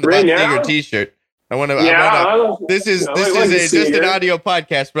 You're rocking the Bob Seger t-shirt. This is just an audio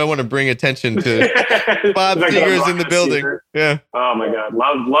podcast, but I want to bring attention to Bob Seger's in the building. Yeah. Oh my God,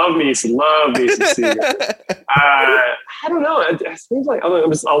 love me some Seger. I don't know. It seems like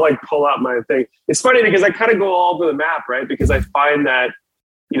I'll like pull out my thing. It's funny because I kind of go all over the map, right? Because I find that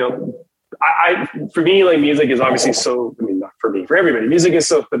I for me like music is obviously so. I mean, not for me, for everybody. Music is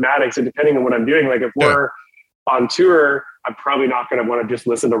so thematic. So depending on what I'm doing, like if we're on tour, I'm probably not going to want to just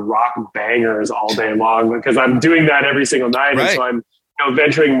listen to rock bangers all day long because I'm doing that every single night. Right. And so I'm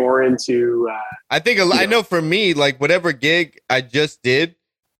venturing more into, I think, I know for me, like whatever gig I just did,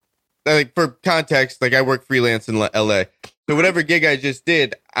 like for context, like I work freelance in LA. So whatever gig I just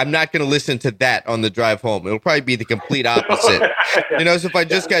did, I'm not going to listen to that on the drive home. It'll probably be the complete opposite. So if I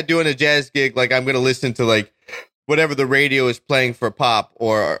just got doing a jazz gig, like I'm going to listen to like whatever the radio is playing for pop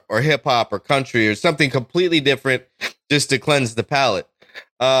or hip hop or country or something completely different just to cleanse the palate.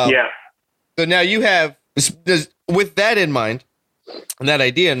 So now you have, with that in mind, and that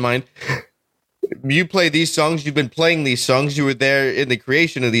idea in mind, you play these songs, you've been playing these songs, you were there in the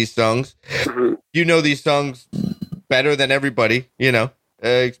creation of these songs. Mm-hmm. You know these songs better than everybody,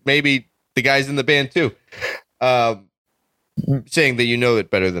 maybe the guys in the band too, saying that you know it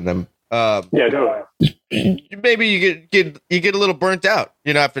better than them. Totally. Maybe you get a little burnt out,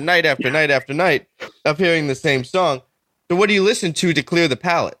 after night after night after night of hearing the same song. So what do you listen to clear the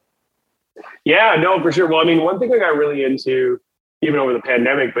palate? Yeah, no, for sure. Well, I mean, one thing I got really into even over the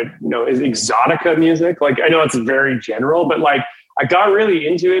pandemic, but is exotica music. Like I know it's very general, but like I got really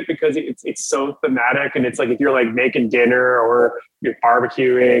into it because it's so thematic, and it's like if you're like making dinner or you're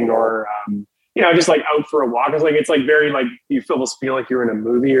barbecuing or just like out for a walk, it's like very like you almost feel like you're in a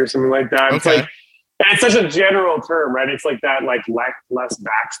movie or something like that. Okay. It's like, and it's such a general term, right? It's like that like Les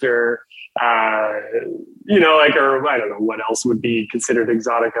Baxter, or I don't know what else would be considered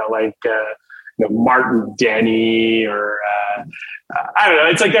exotica, like Martin Denny or I don't know.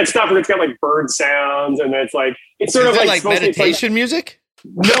 It's like that stuff where it's got like bird sounds, and it's like it's sort of like meditation music.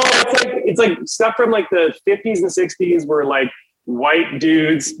 No, it's like stuff from like the 50s and 60s where like white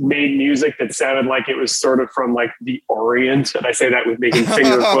dudes made music that sounded like it was sort of from like the Orient, and I say that with making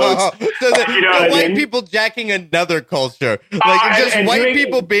finger quotes. So white people jacking another culture, like just white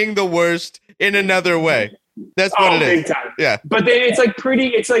people being the worst in another way. That's what it is. Big time. Yeah. But it's like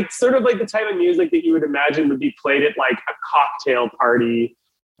it's like sort of like the type of music that you would imagine would be played at like a cocktail party,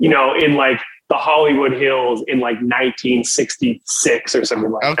 in like the Hollywood Hills in like 1966 or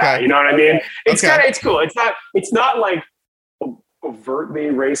something like that. You know what I mean? It's it's cool. It's not like overtly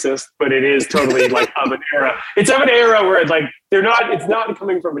racist, but it is totally like of an era. It's of an era where like it's not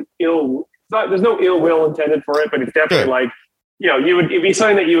coming from there's no ill will intended for it, but it's definitely like, it'd be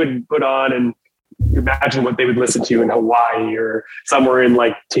something that you would put on and imagine what they would listen to in Hawaii or somewhere in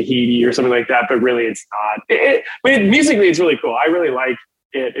like Tahiti or something like that. But really it's not. But musically it's really cool. I really like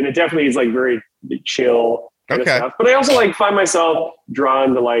it. And it definitely is like very chill kind of stuff. But I also like find myself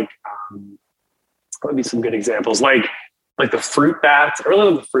drawn to like, what would be some good examples? Like the Fruit Bats. I really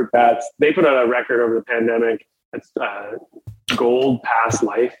love the Fruit Bats. They put out a record over the pandemic. It's Gold Past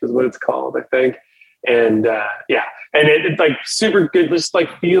Life is what it's called, I think. And and it's like super good, just like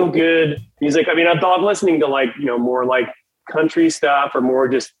feel good music. I mean, I'm listening to like, more like country stuff or more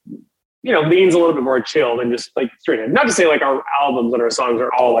just, leans a little bit more chill than just like straight ahead. Not to say like our albums and our songs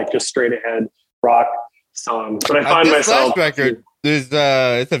are all like just straight ahead rock songs, but I find myself. This last record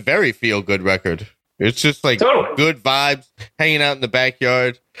it's a very feel good record. It's just like good vibes, hanging out in the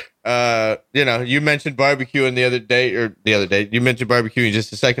backyard. You mentioned barbecuing the other day. You mentioned barbecuing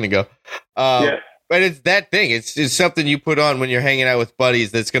just a second ago. But it's that thing. It's something you put on when you're hanging out with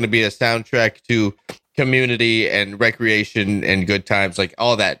buddies. That's going to be a soundtrack to community and recreation and good times. Like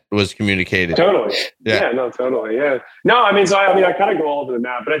all that was communicated. Totally. Yeah. No, totally. Yeah. No, I mean, I kind of go all over the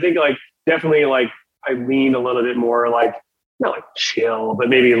map, but I think like definitely like I lean a little bit more like not like chill, but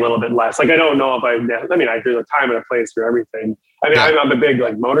maybe a little bit less. Like I don't know if there's a time and a place for everything. I mean, I'm a big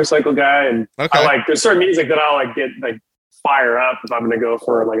like motorcycle guy, and I like there's certain music that I'll like get like fire up if I'm going to go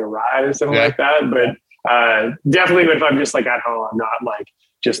for like a ride or something like that. But definitely, but if I'm just like at home, I'm not like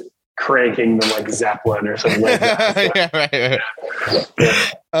just cranking the like Zeppelin or something like that.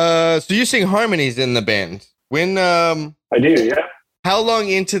 So you sing harmonies in the band. When I do, yeah. How long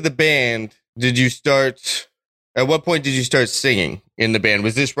into the band did you start? At what point did you start singing in the band?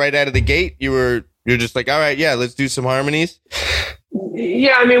 Was this right out of the gate? You're just like, all right, yeah, let's do some harmonies.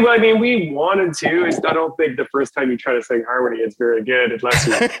 Yeah, I mean, we wanted to. I don't think the first time you try to sing harmony, it's very good unless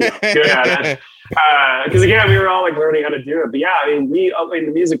you're good at it. Because again, we were all like learning how to do it. But yeah, I mean,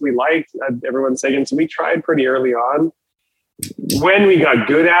 the music we liked, everyone singing, so we tried pretty early on. When we got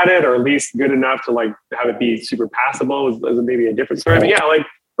good at it, or at least good enough to like have it be super passable, was maybe a different story. But yeah, like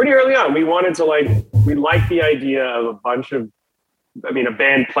pretty early on, we wanted to we liked the idea of a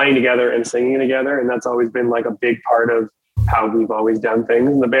band playing together and singing together, and that's always been like a big part of how we've always done things.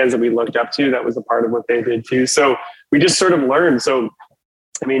 And the bands that we looked up to, that was a part of what they did too. So we just sort of learned. So,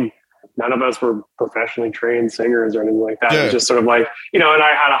 I mean, none of us were professionally trained singers or anything like that. Yeah. It was just sort of like, and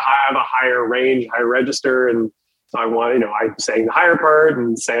I have a higher range, higher register. And so I sang the higher part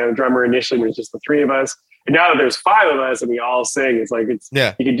and sang a drummer initially when it was just the three of us. And now that there's five of us and we all sing, it's like, you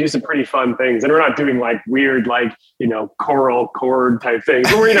can do some pretty fun things. And we're not doing like weird, like, choral chord type things.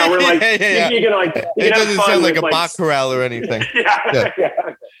 But we're like, you can like, it doesn't sound like a Bach chorale or anything.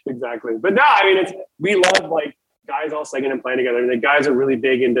 yeah, exactly. But no, I mean, we love like guys all singing and playing together. The guys are really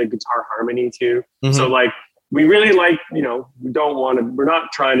big into guitar harmony too. Mm-hmm. So like, we really like, we're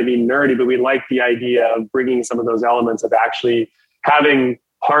not trying to be nerdy, but we like the idea of bringing some of those elements of actually having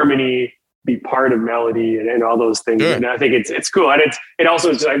harmony be part of melody and all those things. Sure. And I think it's cool. And it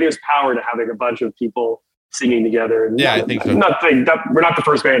also is just, I think there's power to having a bunch of people singing together. And I think so. We're not the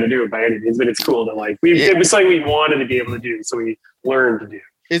first band to do it by any means, but it's cool to like, it was something we wanted to be able to do. So we learned to do.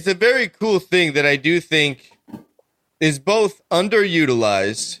 It's a very cool thing that I do think is both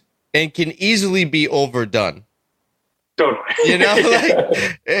underutilized and can easily be overdone. Totally.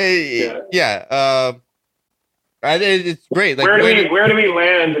 It's great. Like, where do we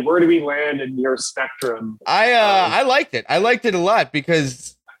land? Where do we land in your spectrum? I liked it. I liked it a lot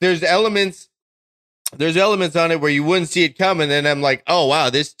because there's elements on it where you wouldn't see it coming, and I'm like, oh wow,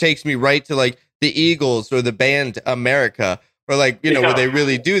 this takes me right to like the Eagles or the band America, or like where they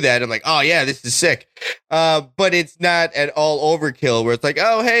really do that. I'm like, oh yeah, this is sick. But it's not at all overkill where it's like,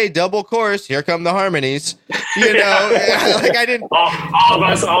 oh hey, double chorus, here come the harmonies. Like I didn't. All of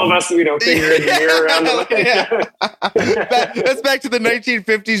us, finger in the mirror around. That's back to the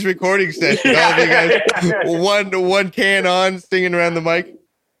 1950s recording session. All of you guys, one can on, singing around the mic.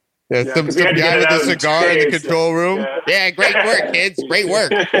 Some guy with a cigar in the control room. Yeah, great work, kids. Great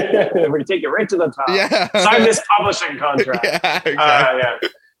work. We're gonna take it right to the top. Yeah. Sign this publishing contract. Yeah, exactly.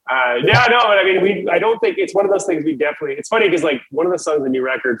 But I mean, I don't think it's one of those things it's funny because like one of the songs on the new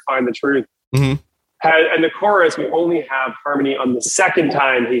record, Find the Truth, mm-hmm. And the chorus, we only have harmony on the second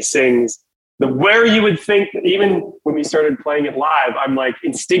time he sings. Where you would think that even when we started playing it live, I'm like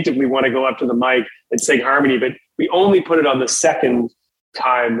instinctively want to go up to the mic and sing harmony, but we only put it on the second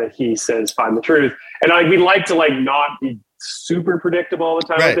time that he says Find the Truth. And we like to like not be super predictable all the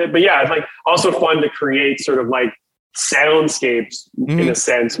time with it. But yeah, it's like also fun to create sort of like soundscapes in a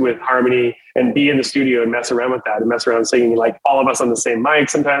sense with harmony and be in the studio and mess around with that and mess around singing like all of us on the same mic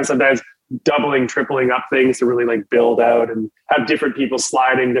sometimes doubling, tripling up things to really like build out and have different people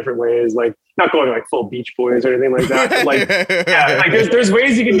sliding different ways, like not going like full Beach Boys or anything like that. But like, like there's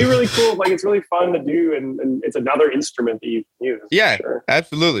ways you can do really cool. Like it's really fun to do. And it's another instrument that you can use. Yeah, sure.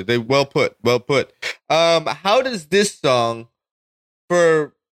 Absolutely. They well put. How does this song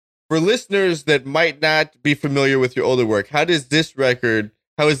for listeners that might not be familiar with your older work, how is this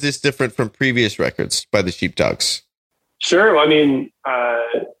different from previous records by the Sheepdogs? Sure. Well, I mean,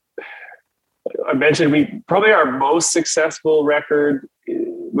 I mentioned our most successful record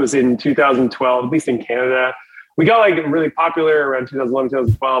was in 2012, at least in Canada. We got like really popular around 2011,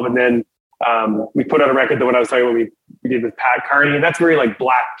 2012. And then we put out a record that when I was talking about we did with Pat Carney, and that's very like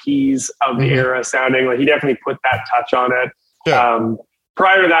Black Keys of the era sounding. Like he definitely put that touch on it. Sure.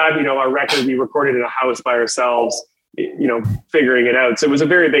 Prior to that, our record, we recorded in a house by ourselves, figuring it out. So it was a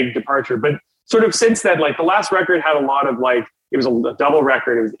very big departure. But sort of since then, like the last record had a lot of like, it was a double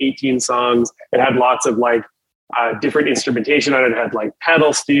record. It was 18 songs. It had lots of like different instrumentation on it. It had like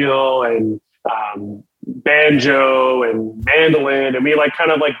pedal steel and banjo and mandolin. And we like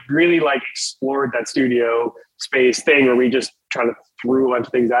kind of like really like explored that studio space thing where we just try to threw a bunch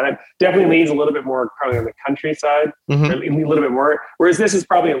of things at it. Definitely leans a little bit more probably on the country side, a little bit more. Whereas this is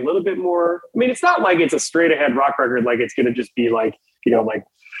probably a little bit more, I mean, it's not like it's a straight ahead rock record. Like it's going to just be like, like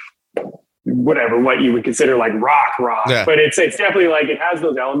whatever, what you would consider like rock, but it's definitely like, it has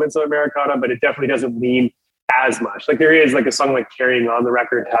those elements of Americana, but it definitely doesn't lean as much. Like there is like a song like Carrying On, the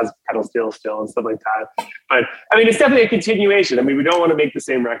record has pedal steel still and stuff like that. But I mean, it's definitely a continuation. I mean, we don't want to make the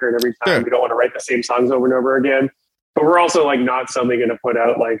same record every time. Sure. We don't want to write the same songs over and over again. But we're also like not suddenly going to put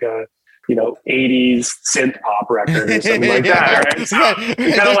out like a 80s synth pop record or something like that, right? So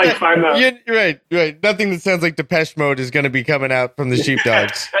you kind of like find that. Right. Nothing that sounds like Depeche Mode is going to be coming out from the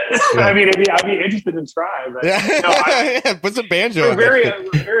Sheepdogs. Yeah. I mean, I'd be interested in trying. But put some banjo.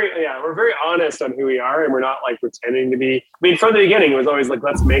 We're very honest on who we are, and we're not like pretending to be. I mean, from the beginning, it was always like,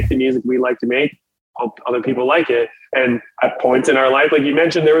 let's make the music we like to make. Hope other people like it. And at points in our life, like you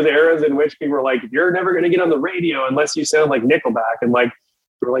mentioned, there was eras in which people were like, you're never going to get on the radio unless you sound like Nickelback. And like,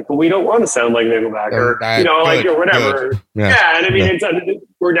 we're like, well, we don't want to sound like Nickelback or, or whatever. Yeah. And I mean,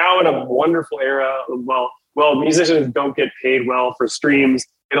 we're now in a wonderful era. Well, musicians don't get paid well for streams.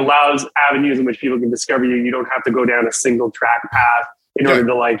 It allows avenues in which people can discover you. You don't have to go down a single track path. in order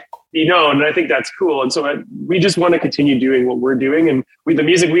to like be known. And I think that's cool. And so we just want to continue doing what we're doing. And the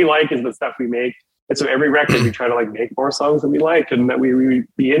music we like is the stuff we make. And so every record we try to like make more songs that we like and that we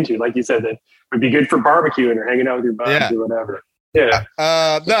be into. Like you said, that would be good for barbecuing or hanging out with your buddies or whatever. Yeah.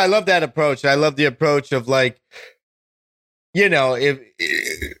 No, I love that approach. I love the approach of like, you know, if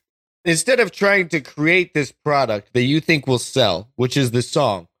instead of trying to create this product that you think will sell, which is the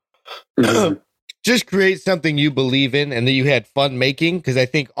song, just create something you believe in and that you had fun making. Because I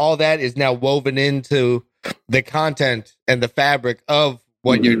think all that is now woven into the content and the fabric of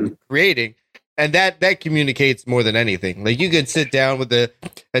what you're creating. And that communicates more than anything. Like you could sit down with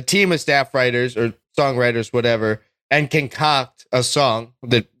a team of staff writers or songwriters, whatever, and concoct a song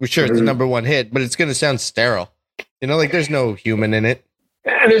that sure it's the number one hit, but it's going to sound sterile. You know, like there's no human in it.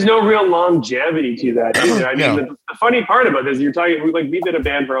 And there's no real longevity to that either. I mean, the funny part about this, you're talking, we've been a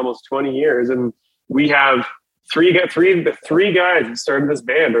band for almost 20 years and we have the three guys that started this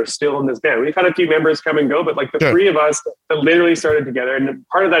band are still in this band. We've had a few members come and go, but like the three of us that literally started together. And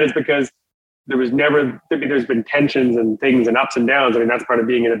part of that is because there's been tensions and things and ups and downs. I mean, that's part of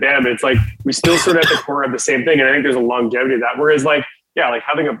being in a band, but it's like, we still sort of at the core of the same thing. And I think there's a longevity to that. Whereas like, like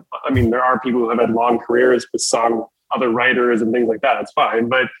there are people who have had long careers with other writers and things like that. It's fine.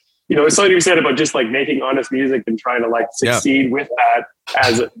 But, you know, it's something to be said about just like making honest music and trying to like succeed with that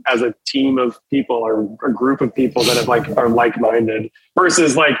as a team of people or a group of people that are like-minded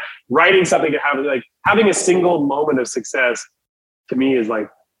versus like writing something to have like having a single moment of success to me is like,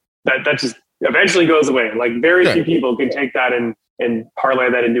 that just eventually goes away. Like very few people can take that and parlay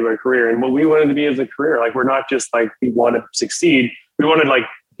that into a career. And what we wanted to be as a career, like we're not just like, we want to succeed. We want to like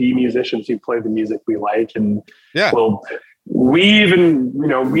be musicians who play the music we like. And we even, you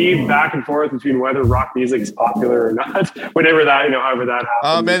know, weave back and forth between whether rock music is popular or not, whatever that, you know, however that happens.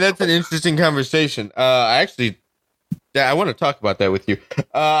 Oh man, that's an interesting conversation. I want to talk about that with you.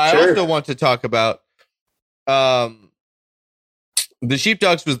 I also want to talk about, the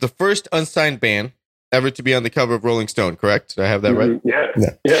Sheepdogs was the first unsigned band ever to be on the cover of Rolling Stone, correct? Did I have that right? Yeah.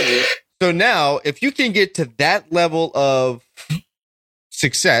 So now, if you can get to that level of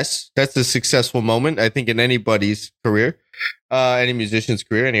success, that's a successful moment, I think, in anybody's career, any musician's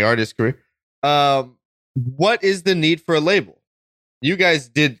career, any artist's career. What is the need for a label? You guys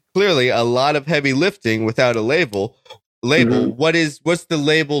did clearly a lot of heavy lifting without a label. What's the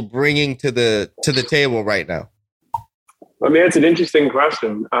label bringing to the table right now? I mean, it's an interesting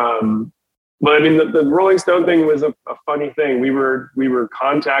question. But I mean, the Rolling Stone thing was a funny thing. We were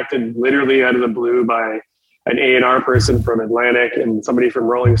contacted literally out of the blue by an A&R person from Atlantic and somebody from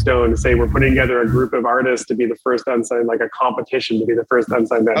Rolling Stone to say, we're putting together a group of artists to be the first unsigned, like a competition to be the first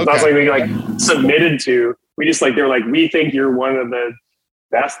unsigned band. Okay. It's not something we like submitted to. We just like, they were like, we think you're one of the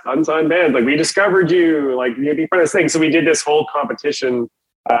best unsigned bands. Like we discovered you, like you'd be part of this thing. So we did this whole competition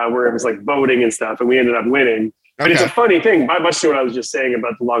where it was like voting and stuff and we ended up winning. But it's a funny thing, much to what I was just saying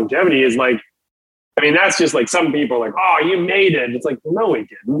about the longevity is like, I mean, that's just like some people are like, oh, you made it. It's like, no, we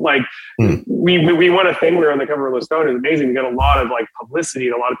didn't. Like we won a thing. We were on the cover of Rolling Stone. It was amazing. We got a lot of like publicity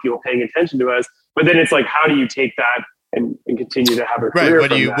and a lot of people paying attention to us. But then it's like, how do you take that and continue to have a career?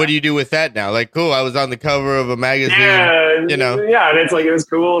 Right. What do you do with that now? Like, cool, I was on the cover of a magazine, you know? Yeah. And it's like, it was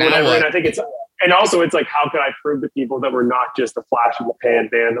cool. Whatever. And I think and also it's like, how can I prove to people that we're not just a flash in the pan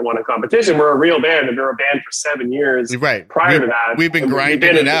band that won a competition? We're a real band and we were a band for 7 years prior to that. We've been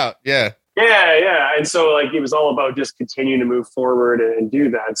grinding it out. Yeah. Yeah. And so like, it was all about just continuing to move forward and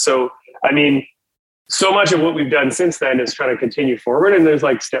do that. So, I mean, so much of what we've done since then is trying to continue forward. And there's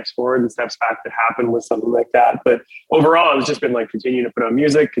like steps forward and steps back that happen with something like that. But overall, it's just been like continuing to put on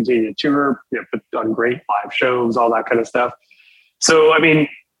music, continue to tour, put on great live shows, all that kind of stuff. So, I mean,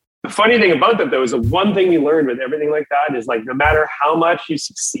 the funny thing about that though, is the one thing we learned with everything like that is like, no matter how much you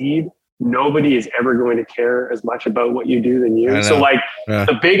succeed, nobody is ever going to care as much about what you do than you. So like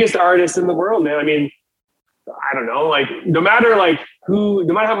the biggest artists in the world, man, I mean, I don't know, like no matter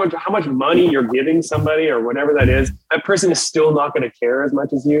how much money you're giving somebody or whatever that is, that person is still not going to care as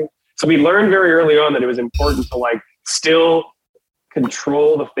much as you. So we learned very early on that it was important to like still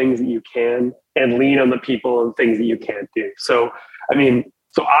control the things that you can and lean on the people and things that you can't do. So, I mean,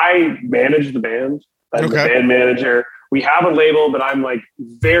 so I manage the band. I'm the band manager. We have a label, but I'm like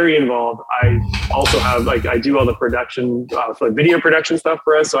very involved. I also have like, I do all the production, like video production stuff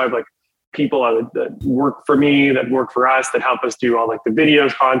for us. So I have like people that work for me, that work for us, that help us do all like the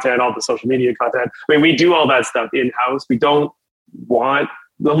videos, content, all the social media content. I mean, we do all that stuff in-house. We don't want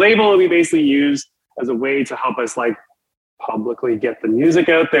the label that we basically use as a way to help us like publicly get the music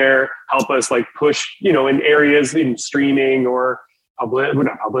out there, help us like push, in areas in streaming or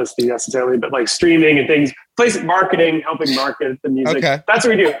not publicity necessarily, but like streaming and things, marketing, helping market the music. Okay. That's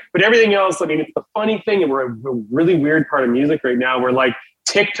what we do. But everything else, I mean, it's the funny thing, and we're a really weird part of music right now where like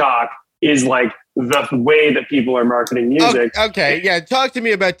TikTok is like the way that people are marketing music. Okay. Yeah. Talk to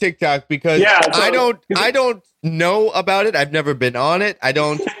me about TikTok because I don't know about it. I've never been on it. I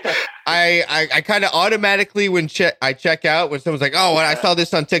don't. I kind of automatically I check out when someone's like, "Oh, I saw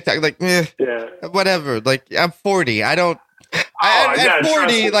this on TikTok." Like, whatever. Like, I'm 40. I don't. At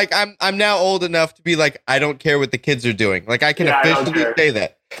 40, like I'm now old enough to be like, I don't care what the kids are doing. Like, I can officially say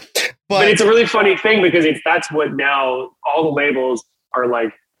that. But it's a really funny thing because that's what now all the labels are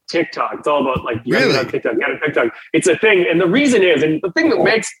like. TikTok. It's all about like, get on TikTok, get on TikTok. It's a thing. And the reason is, and the thing that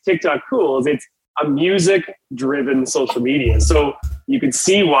makes TikTok cool is it's a music driven social media. So you can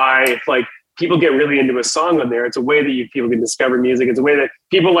see why if like people get really into a song on there, it's a way that people can discover music. It's a way that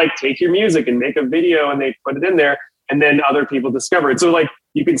people like take your music and make a video and they put it in there and then other people discover it. So like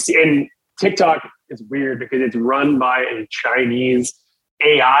you can see, and TikTok is weird because it's run by a Chinese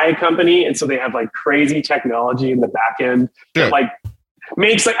AI company. And so they have like crazy technology in the back end that like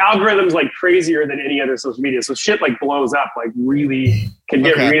makes like algorithms like crazier than any other social media. So shit like blows up, like really can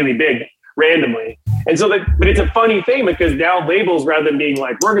get really big randomly. And so but it's a funny thing because now labels, rather than being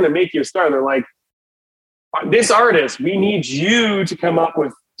like, we're going to make you a star, they're like, this artist, we need you to come up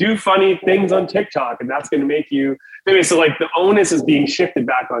with, do funny things on TikTok. And that's going to make you famous. So like the onus is being shifted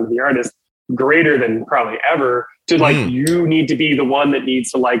back onto the artist greater than probably ever to like, you need to be the one that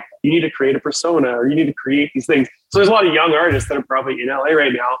needs to like, you need to create a persona or you need to create these things. So there's a lot of young artists that are probably in LA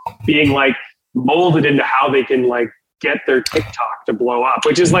right now being like molded into how they can like get their TikTok to blow up,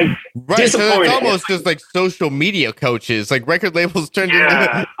 which is like disappointing. So it's almost just like social media coaches, like record labels turned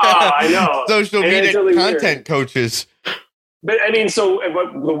into I know. social media really content coaches. But I mean, so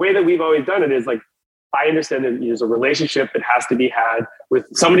the way that we've always done it is like, I understand that there's a relationship that has to be had with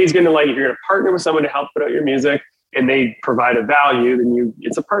somebody's going to like, if you're going to partner with someone to help put out your music and they provide a value, then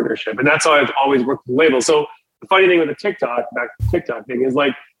it's a partnership. And that's how I've always worked with labels. So the funny thing with the TikTok, back to the TikTok thing is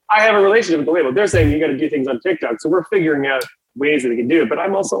like, I have a relationship with the label. They're saying you got to do things on TikTok. So we're figuring out ways that we can do it. But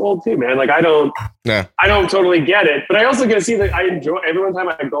I'm also old too, man. Like I don't totally get it. But I also get to see that I enjoy every time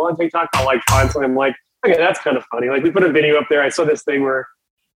I go on TikTok, I'll like find something I'm like, okay, that's kind of funny. Like we put a video up there. I saw this thing where,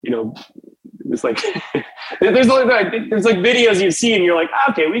 it's like there's like videos you see and you're like,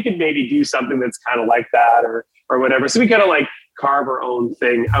 okay, we could maybe do something that's kind of like that or whatever. So we kind of like carve our own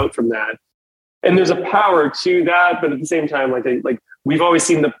thing out from that. And there's a power to that, but at the same time, like we've always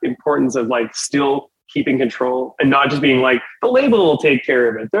seen the importance of like still keeping control and not just being like the label will take care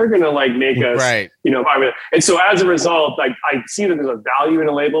of it. They're gonna like make us, And so as a result, like I see that there's a value in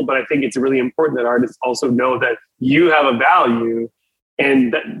a label, but I think it's really important that artists also know that you have a value.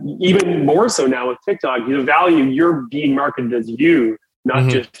 And that even more so now with TikTok, the value you're being marketed as you, not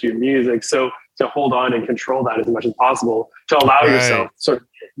just your music. So to hold on and control that as much as possible, to allow yourself sort of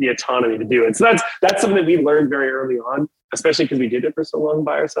the autonomy to do it. So that's something that we learned very early on, especially because we did it for so long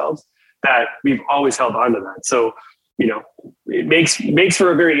by ourselves, that we've always held on to that. So, it makes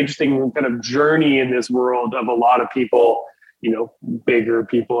for a very interesting kind of journey in this world of a lot of people, bigger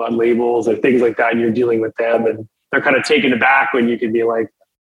people on labels and things like that. And you're dealing with them and they're kind of taken aback when you can be like,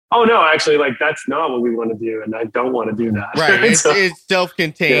 oh no, actually, like that's not what we want to do, and I don't want to do that. Right? It's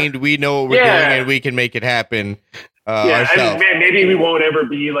self-contained. We know what we're doing, and we can make it happen. And maybe we won't ever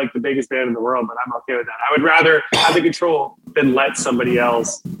be like the biggest band in the world, but I'm okay with that. I would rather have the control than let somebody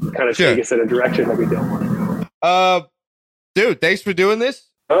else kind of take us in a direction that we don't want to go. Dude, thanks for doing this.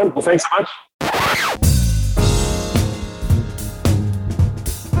 Well, thanks so much.